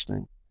 it's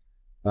interesting.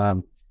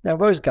 Now,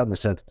 I've always gotten the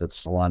sense that the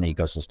Solana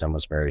ecosystem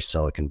was very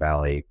Silicon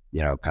Valley,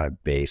 kind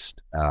of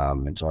based.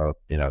 And so,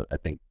 I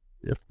think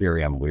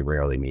Ethereum, we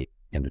rarely meet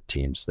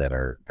teams that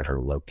are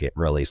located,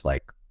 or at least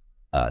like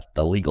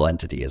the legal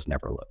entity is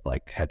never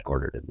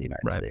headquartered in the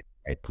United States,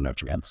 right? No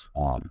chance.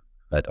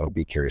 But I would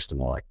be curious to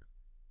know,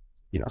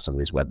 some of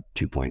these Web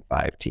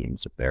 2.5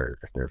 teams, if they're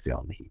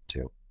feeling the heat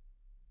too.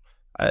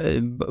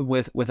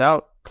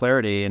 Without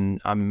clarity,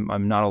 and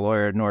I'm not a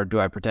lawyer, nor do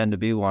I pretend to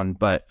be one,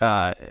 but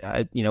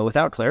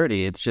without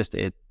clarity,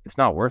 it's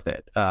not worth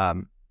it.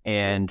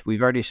 And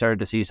we've already started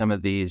to see some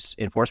of these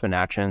enforcement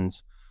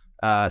actions,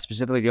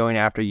 specifically going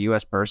after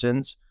U.S.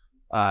 persons.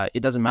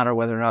 It doesn't matter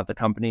whether or not the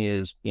company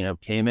is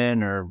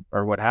Cayman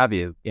or what have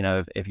you.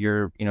 If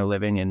you're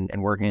living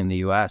and working in the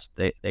U.S.,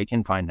 they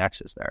can find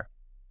nexus there.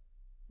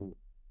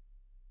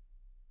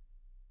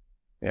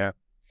 Yeah.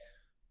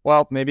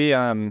 Well, maybe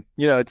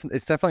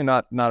it's definitely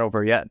not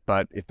over yet.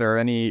 But if there are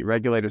any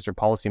regulators or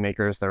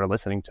policymakers that are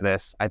listening to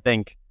this, I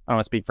think I don't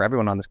want to speak for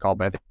everyone on this call,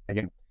 but I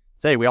can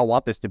say we all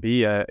want this to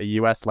be a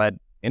U.S. led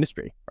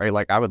industry, right?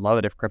 Like I would love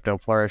it if crypto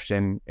flourished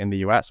in the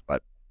U.S.,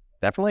 but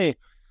definitely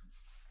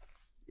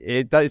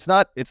it's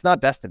not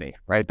destiny,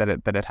 right?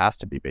 That it has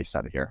to be based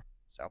out of here.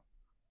 So.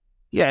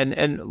 Yeah,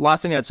 and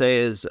last thing I'd say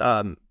is,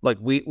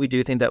 we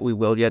do think that we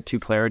will get to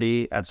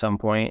clarity at some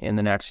point in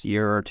the next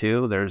year or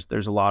two.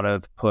 There's a lot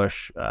of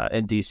push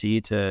in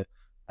DC to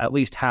at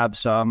least have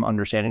some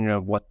understanding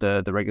of what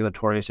the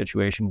regulatory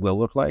situation will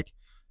look like.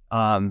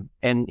 And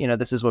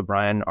this is what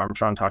Brian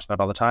Armstrong talks about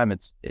all the time.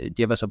 It's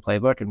give us a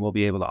playbook and we'll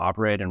be able to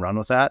operate and run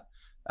with that.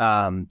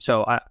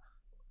 So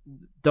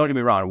don't get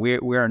me wrong, we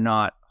are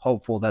not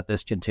hopeful that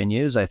this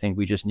continues. I think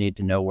we just need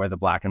to know where the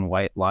black and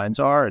white lines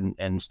are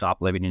and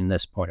stop living in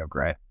this point of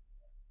gray.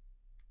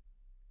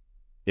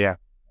 Yeah,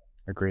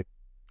 agreed.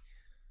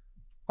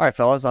 All right,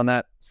 fellas, on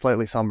that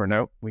slightly somber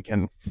note, we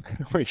can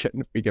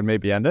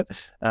maybe end it.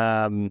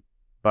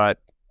 But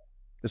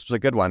this was a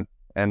good one.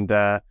 And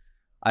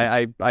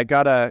I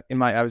got I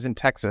was in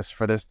Texas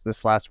for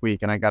this last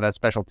week, and I got a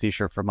special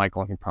t-shirt for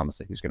Michael, and he promised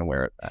that he was going to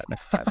wear it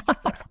next time.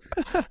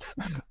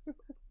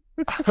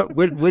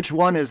 Which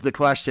one is the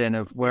question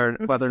of whether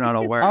or not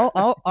I'll wear it?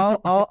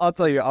 I'll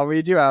tell you. I'll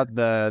read you out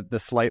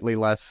the slightly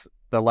less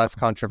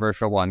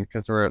controversial one,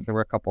 because there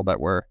were a couple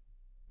that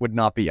would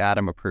not be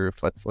Adam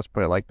approved. Let's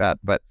put it like that.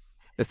 But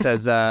it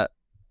says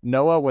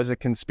Noah was a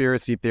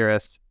conspiracy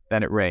theorist,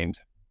 then it rained.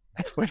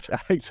 Which I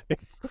actually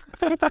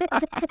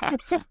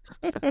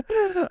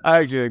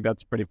think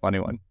that's a pretty funny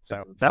one.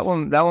 So that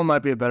one might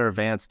be a better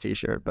Vance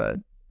t-shirt, but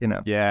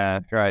yeah,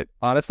 right.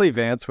 Honestly,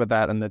 Vance with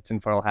that and the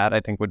tinfoil hat, I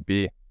think that'd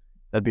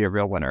be a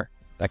real winner.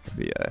 That could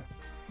be a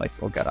nice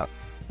little get up.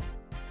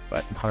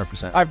 But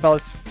 100%. All right,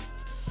 fellas.